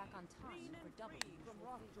pay it back on time for double.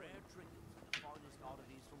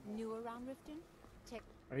 New around Riften? Check.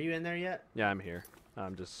 Are you in there yet? Yeah, I'm here.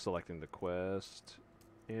 I'm just selecting the quest.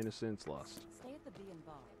 Innocence lost. Stay at the B and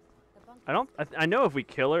Bar. The bunk I don't. I know if we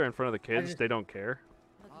kill her in front of the kids, just- they don't care.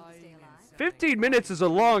 looking to stay alive. 15 minutes is a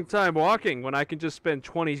long time walking when I can just spend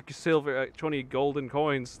 20 silver, 20 golden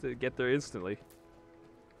coins to get there instantly.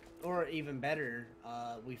 Or even better,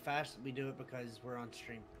 we do it because we're on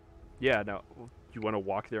stream. Yeah, no. You want to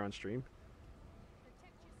walk there on stream?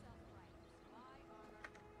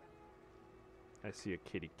 I see a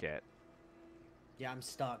kitty cat. Yeah, I'm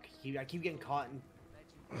stuck. I keep getting caught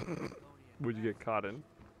in. What'd you get caught in?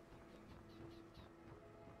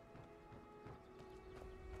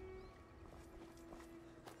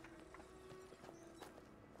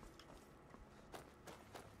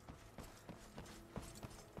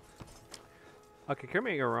 Okay, correct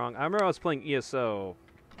me if I'm wrong. I remember I was playing ESO,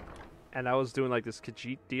 and I was doing like this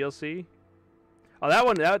Khajiit DLC. Oh, that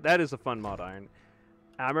one, that is a fun mod, Iron.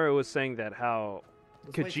 I remember it was saying that how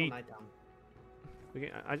Let's wait till Khajiit. nighttime.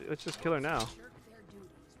 Let's just kill her now.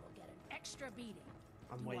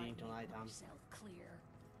 I'm waiting until nighttime.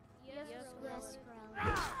 Yes,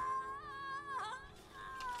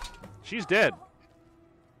 She's dead.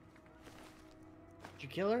 Did you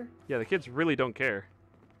kill her? Yeah, the kids really don't care.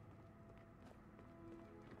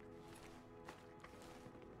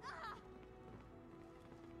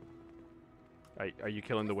 Are you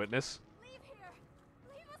killing the witness? Leave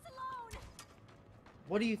here. Leave us alone.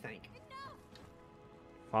 What do you think?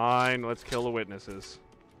 Fine, let's kill the witnesses.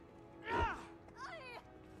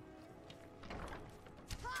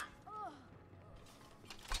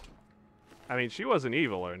 I mean, she wasn't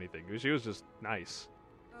evil or anything. She was just nice.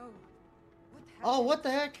 Oh, what the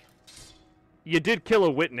heck? You did kill a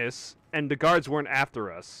witness, and the guards weren't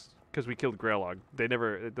after us because we killed Greylog. They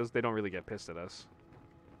never. They don't really get pissed at us.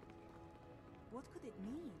 What could it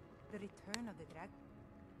mean? The return of the dragon?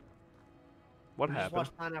 What You just happened?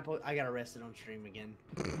 watched Pineapple. I got arrested on stream again.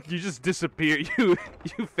 You just disappeared. You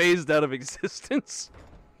phased out of existence.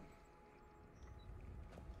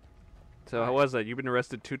 So how was that? You've been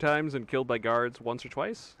arrested 2 times and killed by guards once or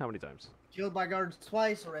twice? How many times? Killed by guards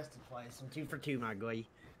twice, arrested twice. I'm 2 for 2, my guy.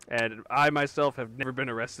 And I myself have never been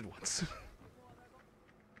arrested once.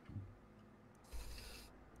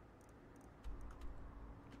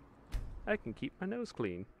 I can keep my nose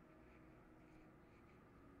clean.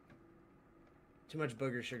 Too much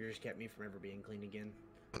booger sugars kept me from ever being clean again.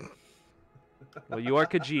 Well, you are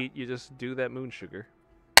Khajiit. You just do that moon sugar.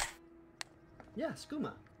 Yeah,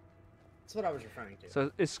 skooma. That's what I was referring to.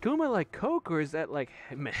 So is skooma like coke or is that like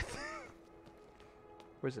meth?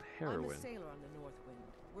 Or is it I'm heroin? a sailor on the North Wind.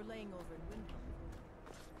 We're laying over in Windhelm.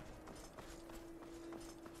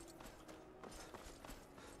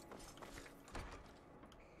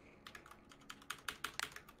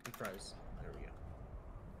 He froze. There we go.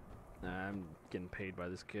 Nah, I'm getting paid by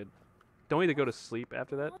this kid. Don't we need to go to sleep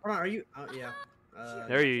after that? Hold on, are you? Oh, yeah.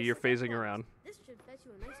 There you're phasing around. This should fetch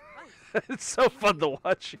you a nice price. It's so fun to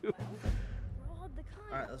watch you. We're all the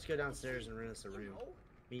kind. All right, let's go downstairs and rent us a room.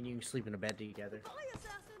 Me and you can sleep in a bed together,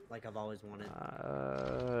 like I've always wanted.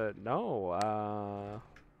 No.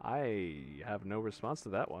 I have no response to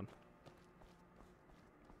that one.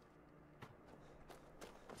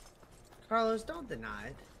 Carlos, don't deny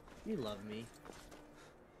it. You love me.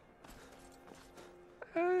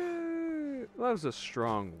 Love's a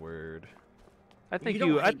strong word. I think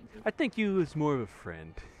don't hate me. I think you is more of a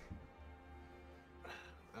friend.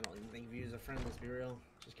 I don't even think of you as a friend, let's be real.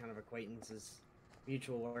 Just kind of acquaintances,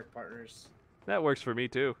 mutual work partners. That works for me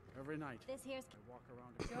too. Every night. This here's I walk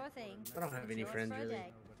around. sure thing. I don't have any Yours friends, for a really.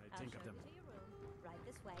 day. What I I'll think show of them. you to your room. Right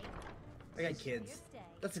this way. I got Here's your kids. stay.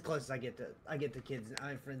 That's the closest I get to kids. I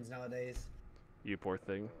have friends nowadays. You poor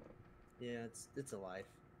thing. Yeah, it's a life.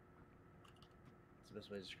 It's the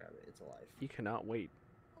best way to describe it. It's a life. You cannot wait.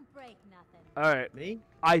 Don't break nothing. All right. Me?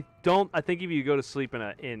 I think if you go to sleep in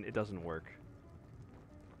an inn, it doesn't work.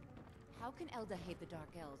 How can Elda hate the Dark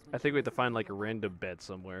Elves? I think we have to find like a random bed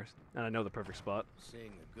somewhere, and I know the perfect spot.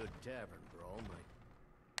 Seeing a good tavern brawl might.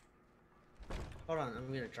 Hold on,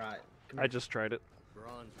 I'm gonna try it. Come I here. just tried it.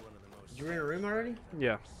 Brawn's one of the most. Did you rent a room already?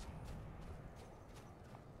 Yeah.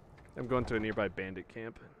 I'm going to a nearby bandit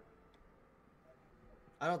camp.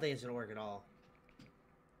 I don't think it's gonna work at all.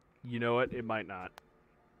 You know what? It might not.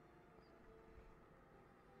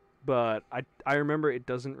 But I remember it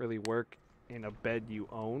doesn't really work in a bed you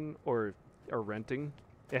own or are renting.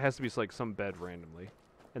 It has to be like some bed randomly.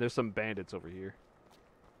 And there's some bandits over here.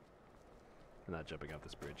 I'm not jumping off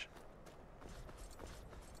this bridge.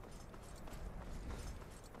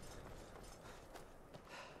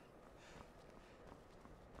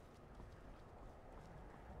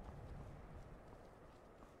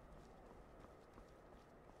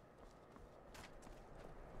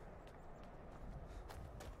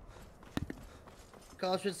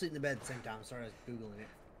 Carlos should sleep in the bed at the same time. Sorry, I was Googling it.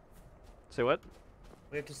 Say what?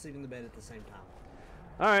 We have to sleep in the bed at the same time.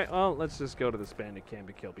 Alright, well, let's just go to this bandit camp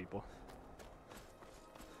and kill people.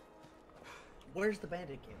 Where's the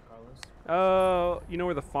bandit camp, Carlos? You know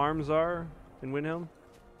where the farms are in Windhelm?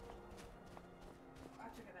 I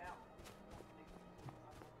took it out.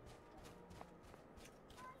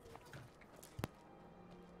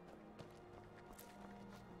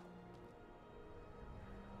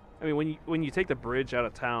 I mean, when you take the bridge out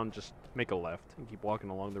of town, just make a left and keep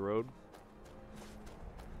walking along the road.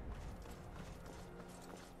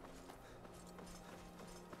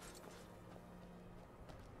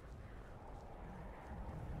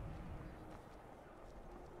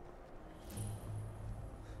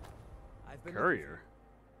 I've been Courier.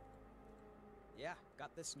 Yeah,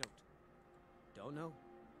 got this note. Don't know.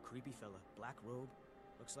 Creepy fella, black robe.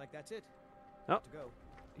 Looks like that's it. Oh, To go.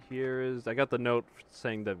 here is... I got the note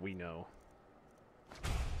saying that we know.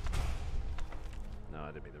 No, I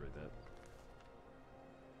didn't mean to read that.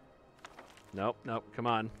 Nope, nope, come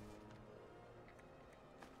on.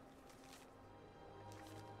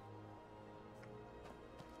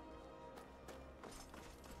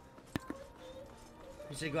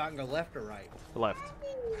 You said go out and go left or right? Left.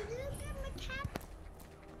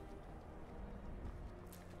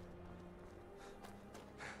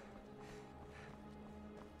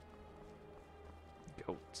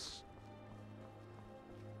 Goats.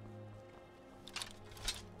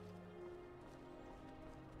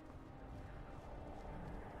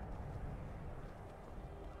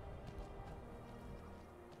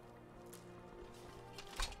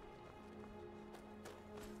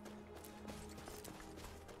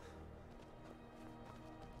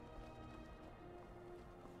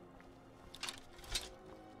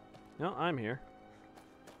 No, I'm here.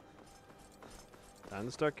 Time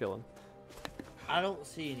to start killing. I don't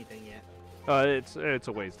see anything yet. It's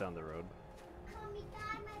a ways down the road.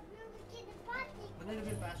 Wouldn't it have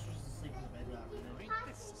been faster just to sleep in the bed without renting?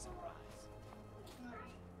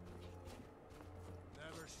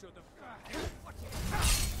 Never should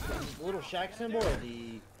have. The little shack symbol or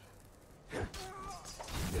the...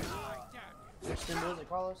 Which symbol is it,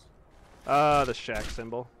 Carlos? The shack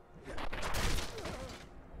symbol.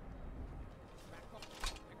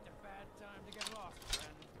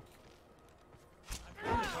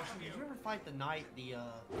 Did you ever fight the knight, the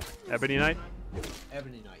Ebony Knight?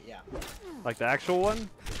 Ebony Knight, yeah. Like the actual one?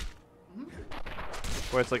 Mm-hmm.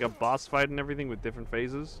 Where it's like a boss fight and everything with different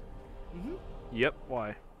phases? Mm-hmm. Yep,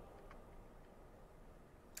 why?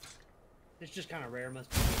 It's just kind of rare, must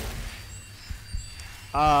be.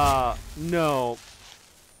 No.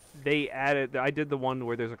 They added... I did the one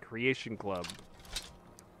where there's a creation club.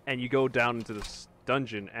 And you go down into this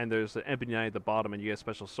dungeon, and there's an Ebony Knight at the bottom, and you get a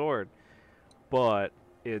special sword. But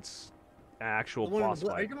it's actual The one boss Are you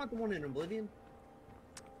fight. talking about the one in Oblivion?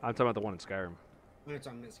 I'm talking about the one in Skyrim. Oh, it's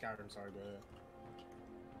on Skyrim, sorry.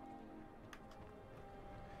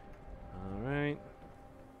 All right.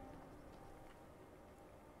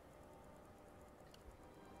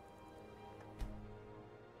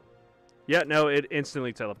 Yeah, no, it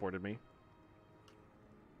instantly teleported me.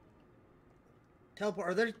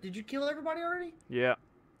 Teleport. Did you kill everybody already? Yeah,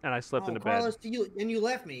 and I slept in the Carlos, bed. you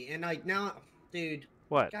left me, and like now, dude.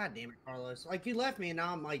 What? God damn it, Carlos! Like you left me, and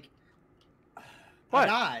now I'm like, What? I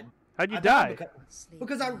died. How'd you I die? died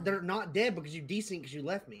because they're not dead because you decent because you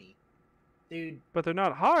left me, dude. But they're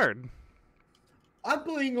not hard. I'm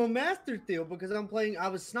playing on Master Steel because I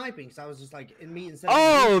was sniping, so I was just like in me instead.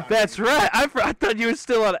 Oh, that's right. I thought you were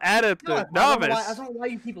still on Adept No, Novice. I don't know why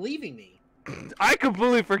you keep leaving me. I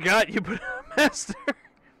completely forgot you put on Master.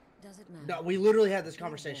 No, we literally had this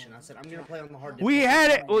conversation. I said I'm gonna play on the hard. We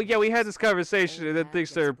had it. Well, yeah, we had this conversation, and then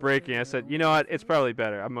things started breaking. I said, you know what? It's probably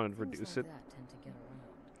better. I'm gonna reduce it.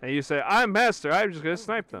 And you say, I'm Master. I'm just gonna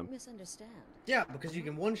snipe them. Yeah, because you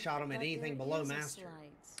can one-shot them at anything below Master.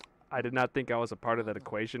 I did not think I was a part of that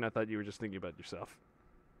equation. I thought you were just thinking about yourself.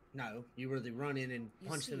 No, you really run in and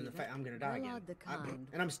punch them in the face. I'm gonna die again.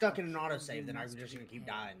 And I'm stuck in an autosave. Then I'm just gonna keep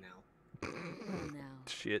dying now.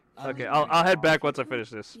 Shit. Okay, I'll head back once I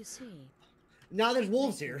finish this. Now there's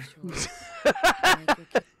wolves here.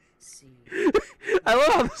 I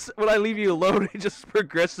love how this, when I leave you alone, it just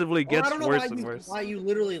progressively gets worse and worse. Why you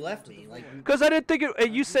literally left me? Like, because I didn't think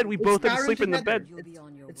it. You said we both had to sleep in the bed.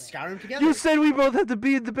 It's Skyrim together. You said we both had to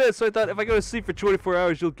be in the bed, so I thought if I go to sleep for 24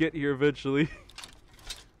 hours, you'll get here eventually.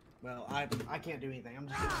 Well, I can't do anything. I'm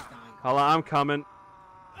just dying. Hold on, I'm coming.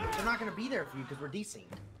 They're not gonna be there for you because we're DC.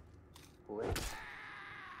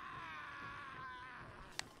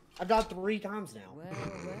 I've died 3 times now.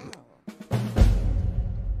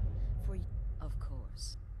 Of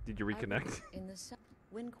course. Did you reconnect?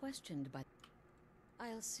 When questioned by,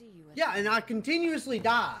 I'll see you. Yeah, and I continuously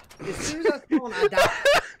die. As soon as I spawn, I die.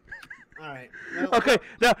 All right. No, Okay,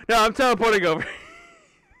 no, I'm teleporting over.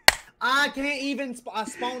 I can't even. I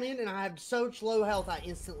spawn in and I have such low health, I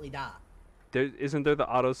instantly die. Isn't there the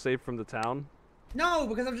autosave from the town? No,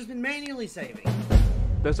 because I've just been manually saving.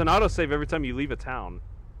 There's an autosave every time you leave a town.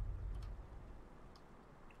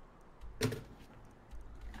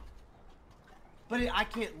 But I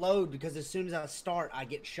can't load because as soon as I start, I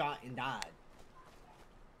get shot and died.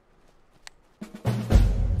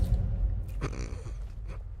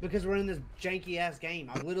 Because we're in this janky ass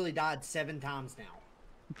game. I've literally died 7 times now.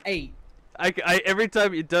 8. I every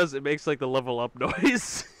time it does, it makes like the level up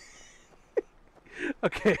noise.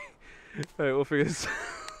 Okay. All right, we'll figure this.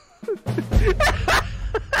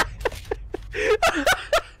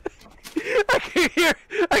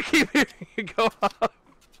 I keep hearing it go off.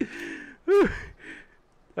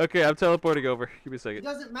 Okay, I'm teleporting over. Give me a second. It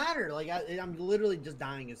doesn't matter. Like I'm literally just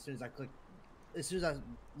dying as soon as I click. As soon as I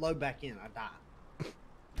load back in, I die.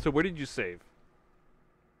 So where did you save?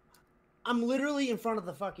 I'm literally in front of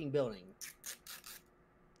the fucking building.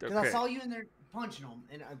 Because Okay. I saw you in there punching them,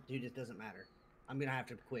 and dude, it doesn't matter. I'm gonna have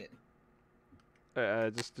to quit.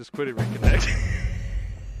 Just quit and reconnect.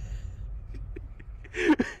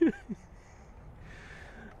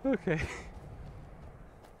 Okay.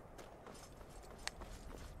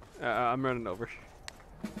 I'm running over.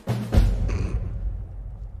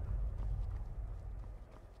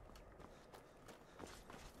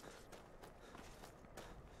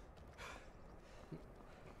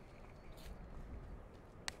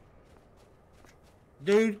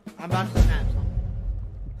 Dude, I'm about to snap something.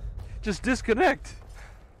 Just disconnect.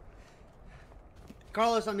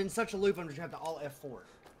 Carlos, I'm in such a loop, I'm just gonna have to alt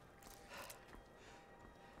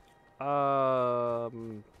F4.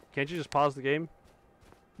 Can't you just pause the game?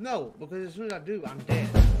 No, because as soon as I do, I'm dead.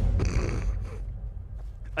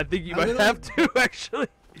 I think you might have to, actually.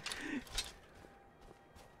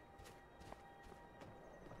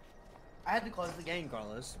 I had to close the game,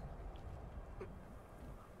 Carlos.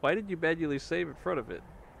 Why did you manually save in front of it?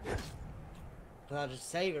 Because I just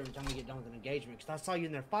save every time we get done with an engagement. Because I saw you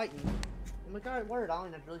in there fighting. I'm like, alright, word, I don't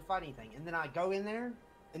even have to really fight anything. And then I go in there,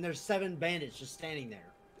 and there's 7 bandits just standing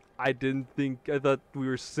there. I thought we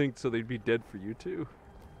were synced so they'd be dead for you too.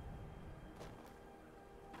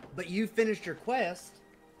 But you finished your quest,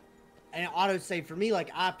 and it auto-saved for me like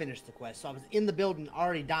I finished the quest. So I was in the building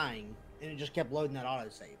already dying, and it just kept loading that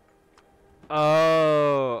auto-save.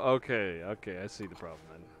 Oh, okay, I see the problem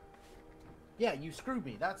then. Yeah, you screwed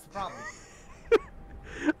me. That's the problem.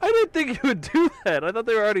 I didn't think you would do that. I thought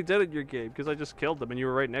they were already dead in your game because I just killed them and you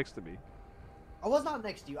were right next to me. I was not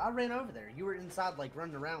next to you. I ran over there. You were inside, like,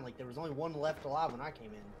 running around. Like, there was only 1 left alive when I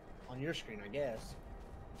came in. On your screen, I guess.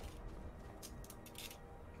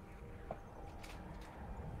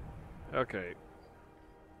 Okay.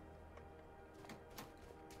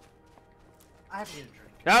 I have to get a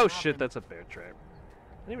drink. Oh shit, that's a bear trap.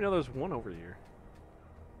 I didn't even know there was one over here.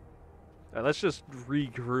 Alright, let's just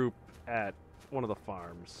regroup at one of the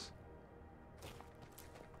farms.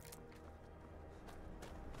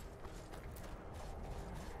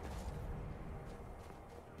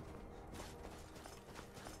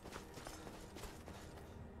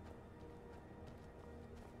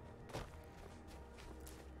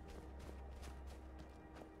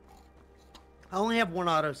 I only have one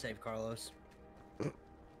autosave, Carlos.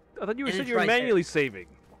 I thought you And said it's you were right there. manually saving.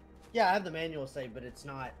 Yeah, I have the manual save, but it's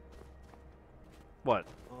not. What?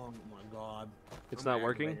 Oh my god. It's I'm not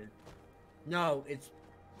working? aggravated. No,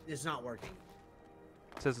 it's not working.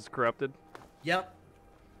 It says it's corrupted. Yep.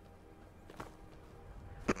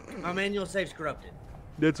 My manual save's corrupted.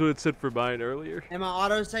 That's what it said for mine earlier. And my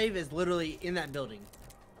autosave is literally in that building.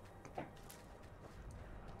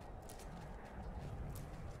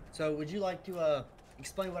 So, would you like to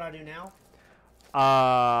explain what I do now?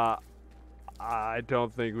 I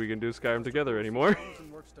don't think we can do Skyrim together anymore. Comes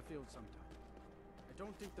and works the field sometime. I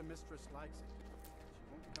don't think the mistress likes it.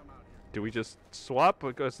 She won't come out here. Do we just swap?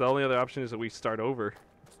 Because the only other option is that we start over.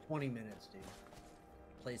 20 minutes, dude.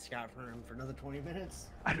 Play Skyrim for another 20 minutes?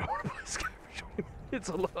 I don't want to play Skyrim for 20 minutes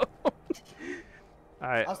alone.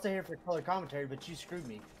 Alright. I'll stay here for color commentary, but you screwed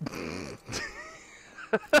me.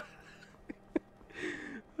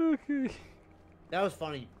 Okay. That was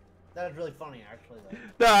funny. That was really funny, actually,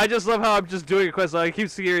 though. No, I just love how I'm just doing a quest. I keep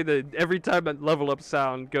hearing that every time a level up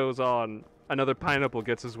sound goes on, another pineapple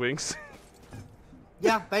gets his wings.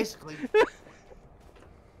 Yeah, basically.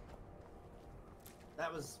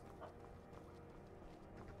 That was...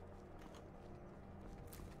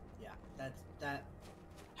 Yeah, that...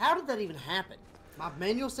 How did that even happen? My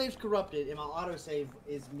manual save's corrupted, and my autosave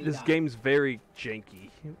is me This dying. game's very janky.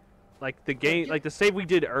 Like the game, like the save we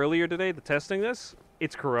did earlier today, the testing this,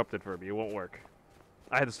 it's corrupted for me. It won't work.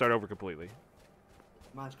 I had to start over completely.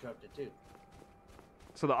 Mine's corrupted, too.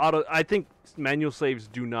 So I think manual saves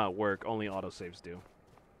do not work. Only auto saves do.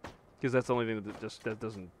 Because that's the only thing that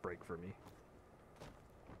doesn't break for me.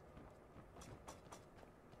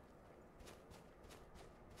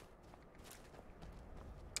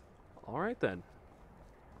 All right then.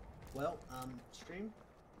 Well, stream.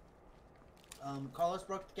 Carlos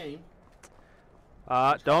broke the game.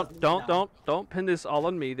 Don't pin this all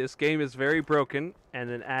on me. This game is very broken, and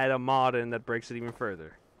then add a mod in that breaks it even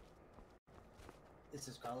further. This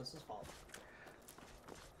is Carlos's fault.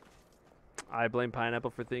 I blame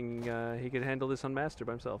Pineapple for thinking he could handle this on Master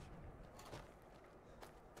by himself.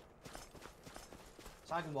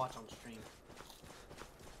 So I can watch on stream.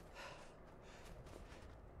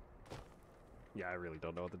 Yeah, I really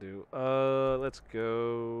don't know what to do. Let's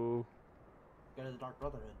go. Go to the Dark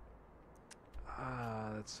Brotherhood.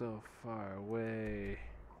 Ah, that's so far away.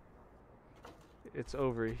 It's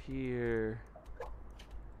over here.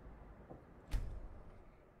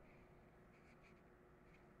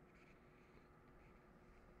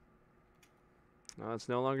 No, it's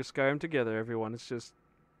no longer Skyrim together, everyone. It's just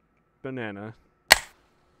Banana.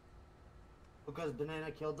 Because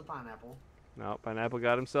Banana killed the pineapple. No, Pineapple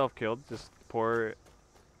got himself killed. Just poor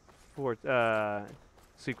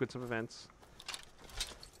sequence of events.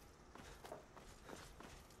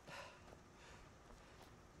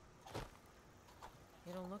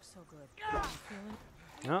 You don't look so good. Are you feeling?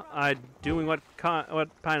 No, I'm doing what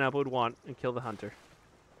Pineapple would want and kill the hunter.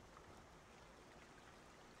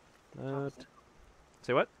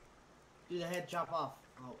 Say what? Do the head chop off.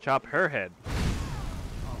 Oh. Chop her head.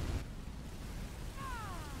 Oh.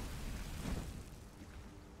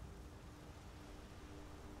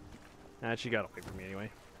 Nah, she got away from me anyway.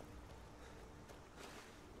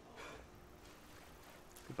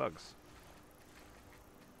 Good bugs.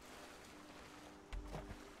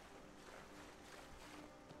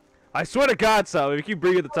 I swear to God, Sal, if you keep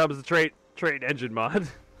bringing the top as a trait engine mod. You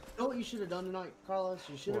know what you should have done tonight, Carlos?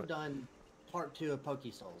 You should have done part 2 of Poke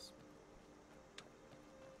Souls.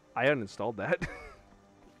 I uninstalled that.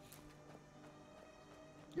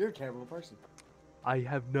 You're a terrible person. I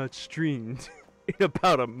have not streamed in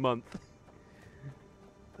about a month.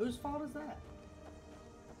 Whose fault is that?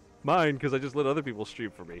 Mine, because I just let other people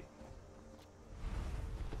stream for me.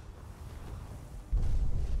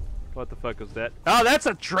 What the fuck was that? Oh, that's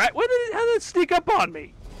a trap! How did it sneak up on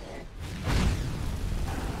me?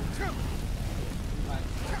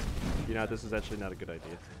 You know, this is actually not a good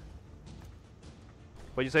idea.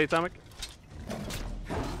 What'd you say, Atomic?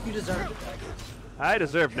 You deserve it. I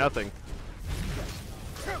deserve nothing.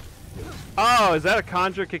 Oh, is that a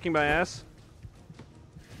conjure kicking my ass?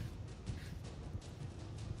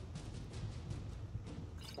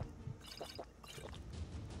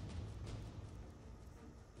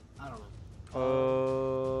 I don't know.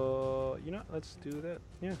 You know, let's do that.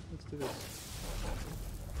 Yeah, let's do this.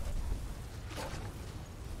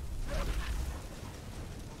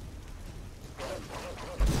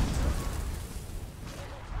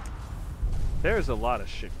 There's a lot of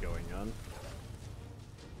shit going on.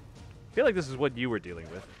 I feel like this is what you were dealing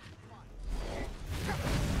with.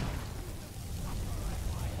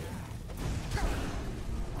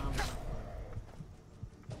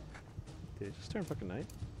 Did it just turn fucking night?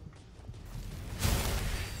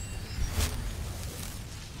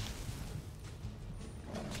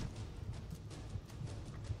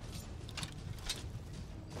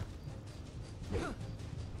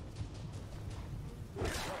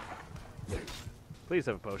 Please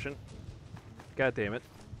have a potion. God damn it.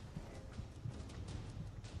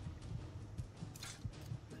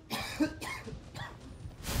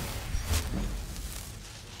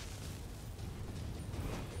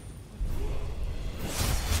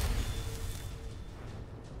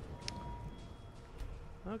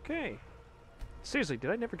 Okay. Seriously, did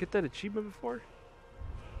I never get that achievement before?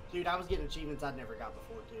 Dude, I was getting achievements I'd never got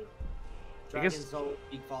before, too. I guess- Dragon Soul,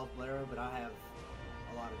 Big Falls Bolero, but I have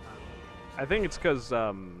a lot of time. I think it's because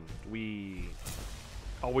we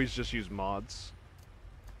always just use mods.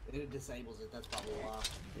 It disables it, that's probably why.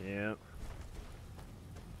 Yeah.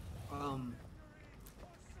 I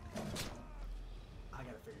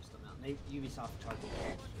gotta figure something out. Nate, Ubisoft charged me.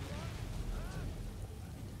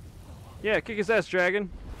 Yeah, kick his ass, dragon.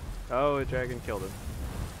 Oh, a dragon killed him.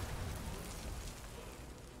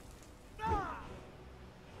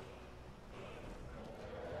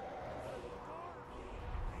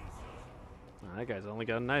 Oh, that guy's only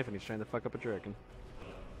got a knife and he's trying to fuck up a dragon.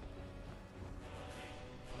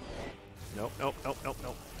 Nope, nope, nope, nope,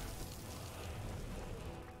 nope.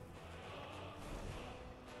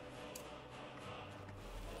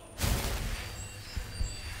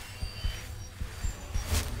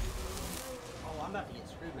 Oh, I'm about to get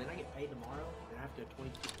screwed, man. I get paid tomorrow, and I have to go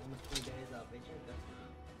almost 20 days out vacation. That's gonna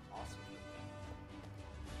be awesome.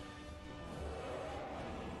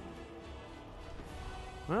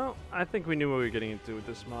 Well, I think we knew what we were getting into with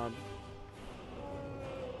this mod.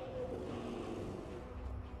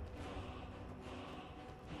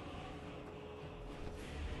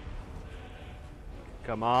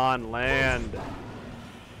 Come on, land.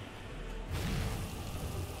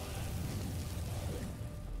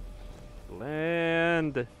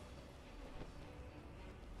 Land.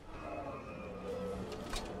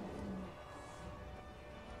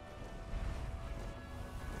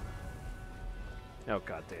 Oh,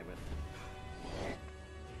 god damn it.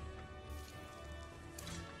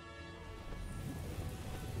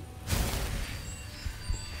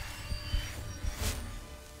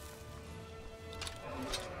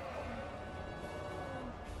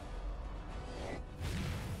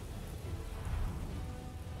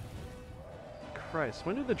 Christ,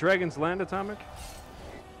 when do the dragons land, Atomic?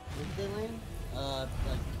 When did they land? Like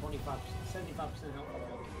 25%, 75% health.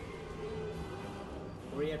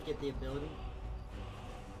 Or you have to get the ability.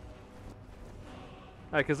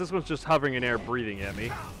 Alright, because this one's just hovering in air, breathing at me.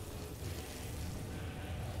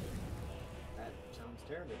 That sounds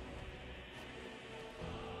terrible.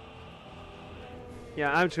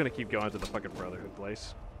 Yeah, I'm just gonna keep going to the fucking Brotherhood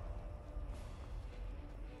place.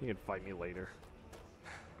 You can fight me later.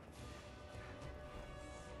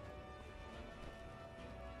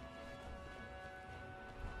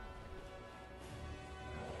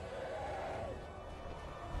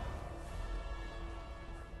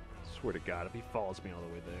 Swear to God, if he follows me all the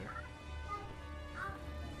way there.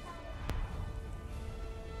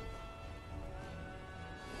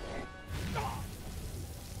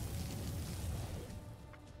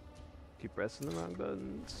 Keep pressing the wrong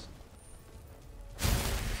buttons.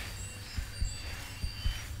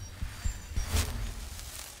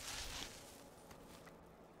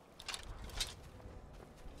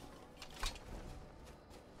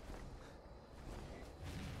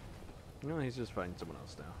 No, he's just fighting someone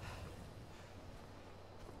else now.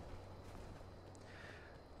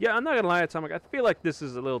 Yeah, I'm not gonna lie, Atomic. I feel like this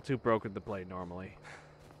is a little too broken to play normally.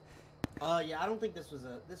 Yeah, I don't think this was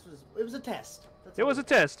it was a test. That's It all was a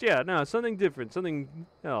test, yeah. No, something different, something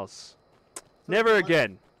else. Never Something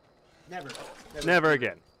again. Never. Never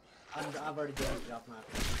again. I've already done it off my.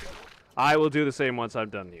 I will do the same once I'm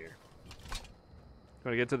done here. I'm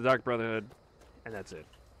gonna get to the Dark Brotherhood, and that's it.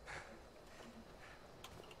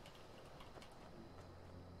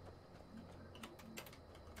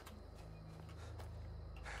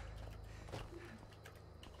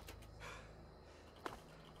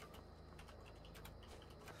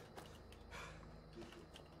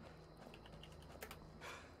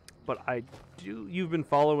 but I do. You've been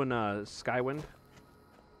following Skywind.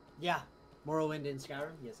 Yeah, Morrowind in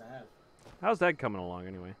Skyrim. Yes, I have. How's that coming along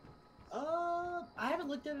anyway? I haven't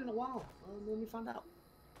looked at it in a while. Let me find out.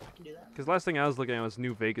 I can do that. Because last thing I was looking at was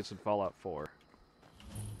New Vegas and Fallout 4.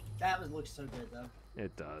 Looks so good though.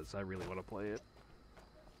 It does. I really want to play it.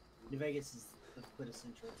 New Vegas is the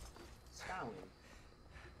quintessential Skyrim.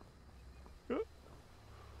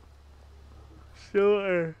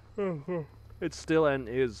 Still, it still and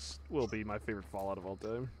will be my favorite Fallout of all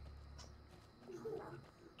time.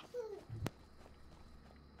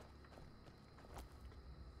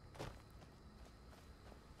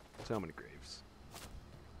 So many graves.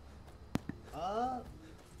 Let's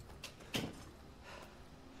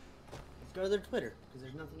go to their Twitter because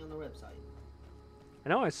there's nothing on their website. I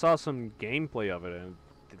know I saw some gameplay of it and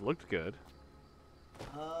it looked good.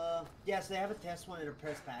 Yes, they have a test one in a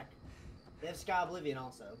press pack. They have Sky Oblivion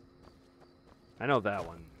also. I know that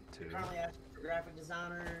one too. They're currently asking for graphic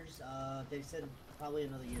designers. They said probably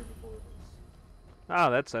another year before release. Oh,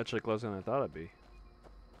 that's actually closer than I thought it'd be.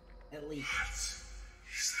 At least.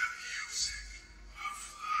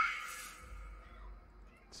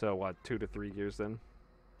 So what, 2 to 3 years then?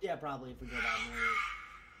 Yeah, probably if we go down there.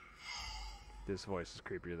 This voice is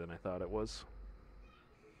creepier than I thought it was.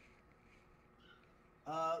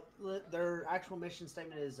 Their actual mission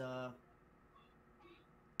statement is, the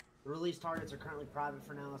release targets are currently private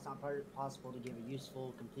for now. It's not possible to give a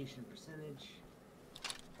useful completion percentage.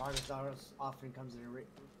 Progress often comes at an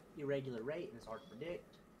irregular rate, and it's hard to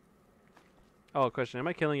predict. Oh, question. Am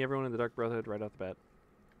I killing everyone in the Dark Brotherhood right off the bat?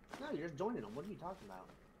 No, you're just joining them. What are you talking about?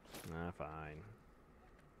 Nah, fine.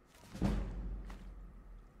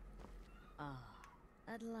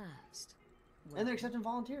 At last. And they're accepting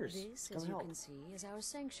volunteers. This, Come as you help. can see, is our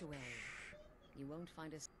sanctuary. You won't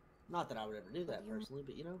find us. Not that I would ever do that personally,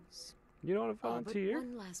 but you know. You don't want to volunteer? But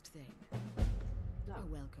one last thing. No, A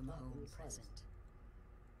welcome not home in the slightest. present.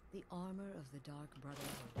 The armor of the Dark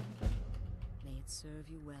Brotherhood. May it serve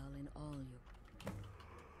you well in all your.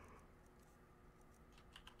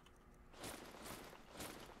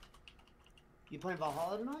 You playing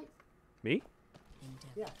Valhalla tonight? Me?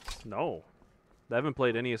 Yeah. No. I haven't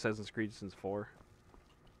played any Assassin's Creed since 4.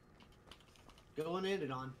 Good one to end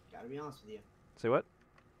it on. Gotta be honest with you. Say what?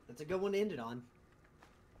 That's a good one to end it on.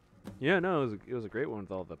 Yeah, no, it was a great one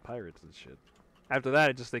with all the pirates and shit. After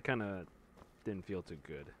that, they kind of didn't feel too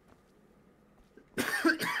good.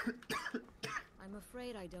 I'm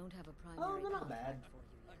afraid I don't have a Oh, primary. they're not bad.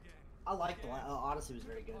 I liked the Odyssey was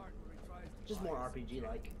very good. Just more RPG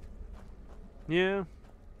like. Yeah.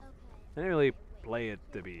 I didn't really play it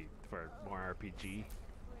to be for more RPG.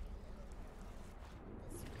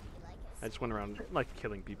 I just went around like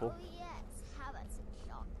killing people. Oh yes, how about some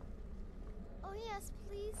shop? Oh yes,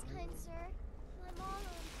 please, kind sir. My mom and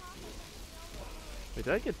papa don't Wait,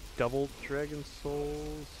 did I get double Dragon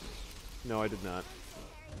Souls? No, I did not.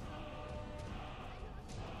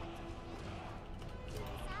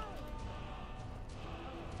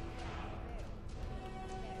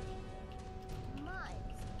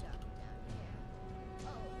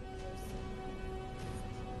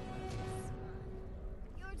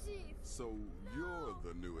 So you're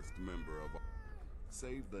the newest member of.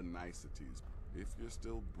 Save the niceties if you're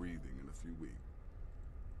still breathing in a few weeks.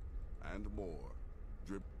 And more.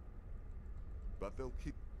 But they'll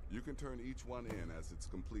keep. You can turn each one in as it's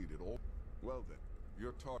completed. Or, well then,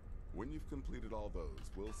 your target. When you've completed all those,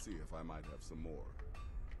 we'll see if I might have some more.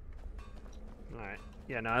 All right.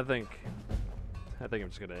 Yeah. No, I think I'm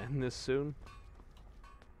just gonna end this soon.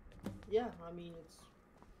 Yeah, I mean it's,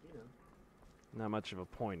 you know. Not much of a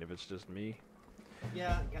point if it's just me.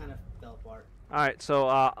 Yeah, it kind of fell apart. Alright,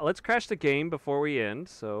 so let's crash the game before we end.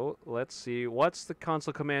 So let's see. What's the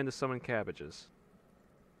console command to summon cabbages?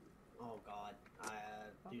 Oh god, I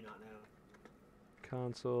do not know.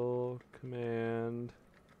 Console command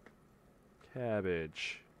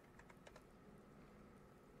cabbage.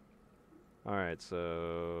 Alright,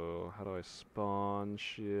 so how do I spawn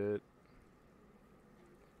shit?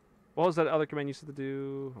 What was that other command you said to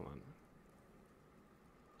do? Hold on.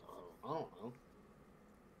 I don't know.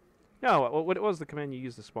 No, what was the command you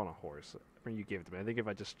used to spawn a horse? I mean, you gave it to me. I think if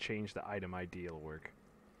I just change the item ID, it'll work.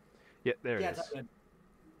 Yeah, there it is. That's good.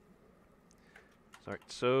 Sorry.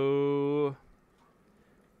 So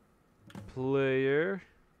player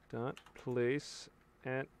dot place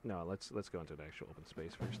and no, let's go into the actual open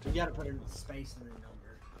space first. You gotta put in space and then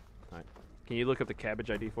number. All right. Can you look up the cabbage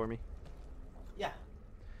ID for me? Yeah.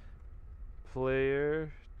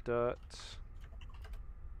 Player dot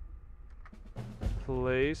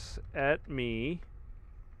place at me,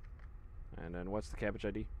 and then what's the cabbage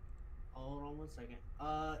ID? Hold on 1 second.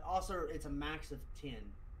 Also, it's a max of 10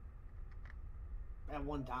 at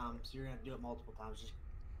one time, so you're gonna have to do it multiple times. Just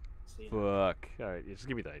so you know. Fuck. Alright, just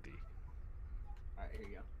give me the ID. Alright, here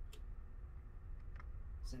you go.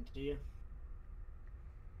 Sent to you.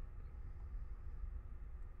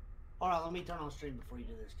 Alright, let me turn on stream before you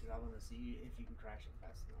do this, because I want to see if you can crash it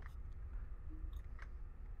fast enough.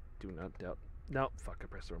 Do not doubt. No, fuck, I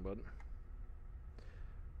pressed the wrong button.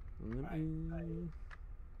 Let me...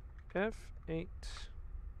 F8.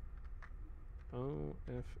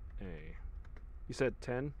 OFA. You said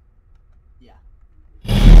 10? Yeah.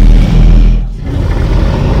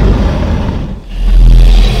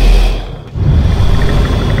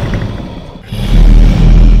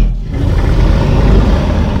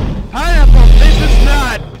 Pineapple, this is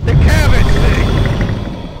not the cabbage thing!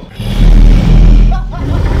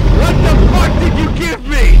 What the fuck did you give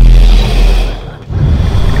me?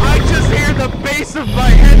 I just hear the bass of my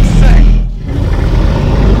headset!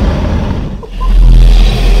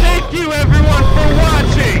 Thank you everyone for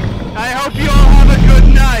watching! I hope you all have a good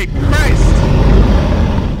night! Christ!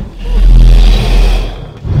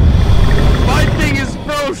 My thing is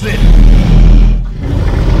frozen!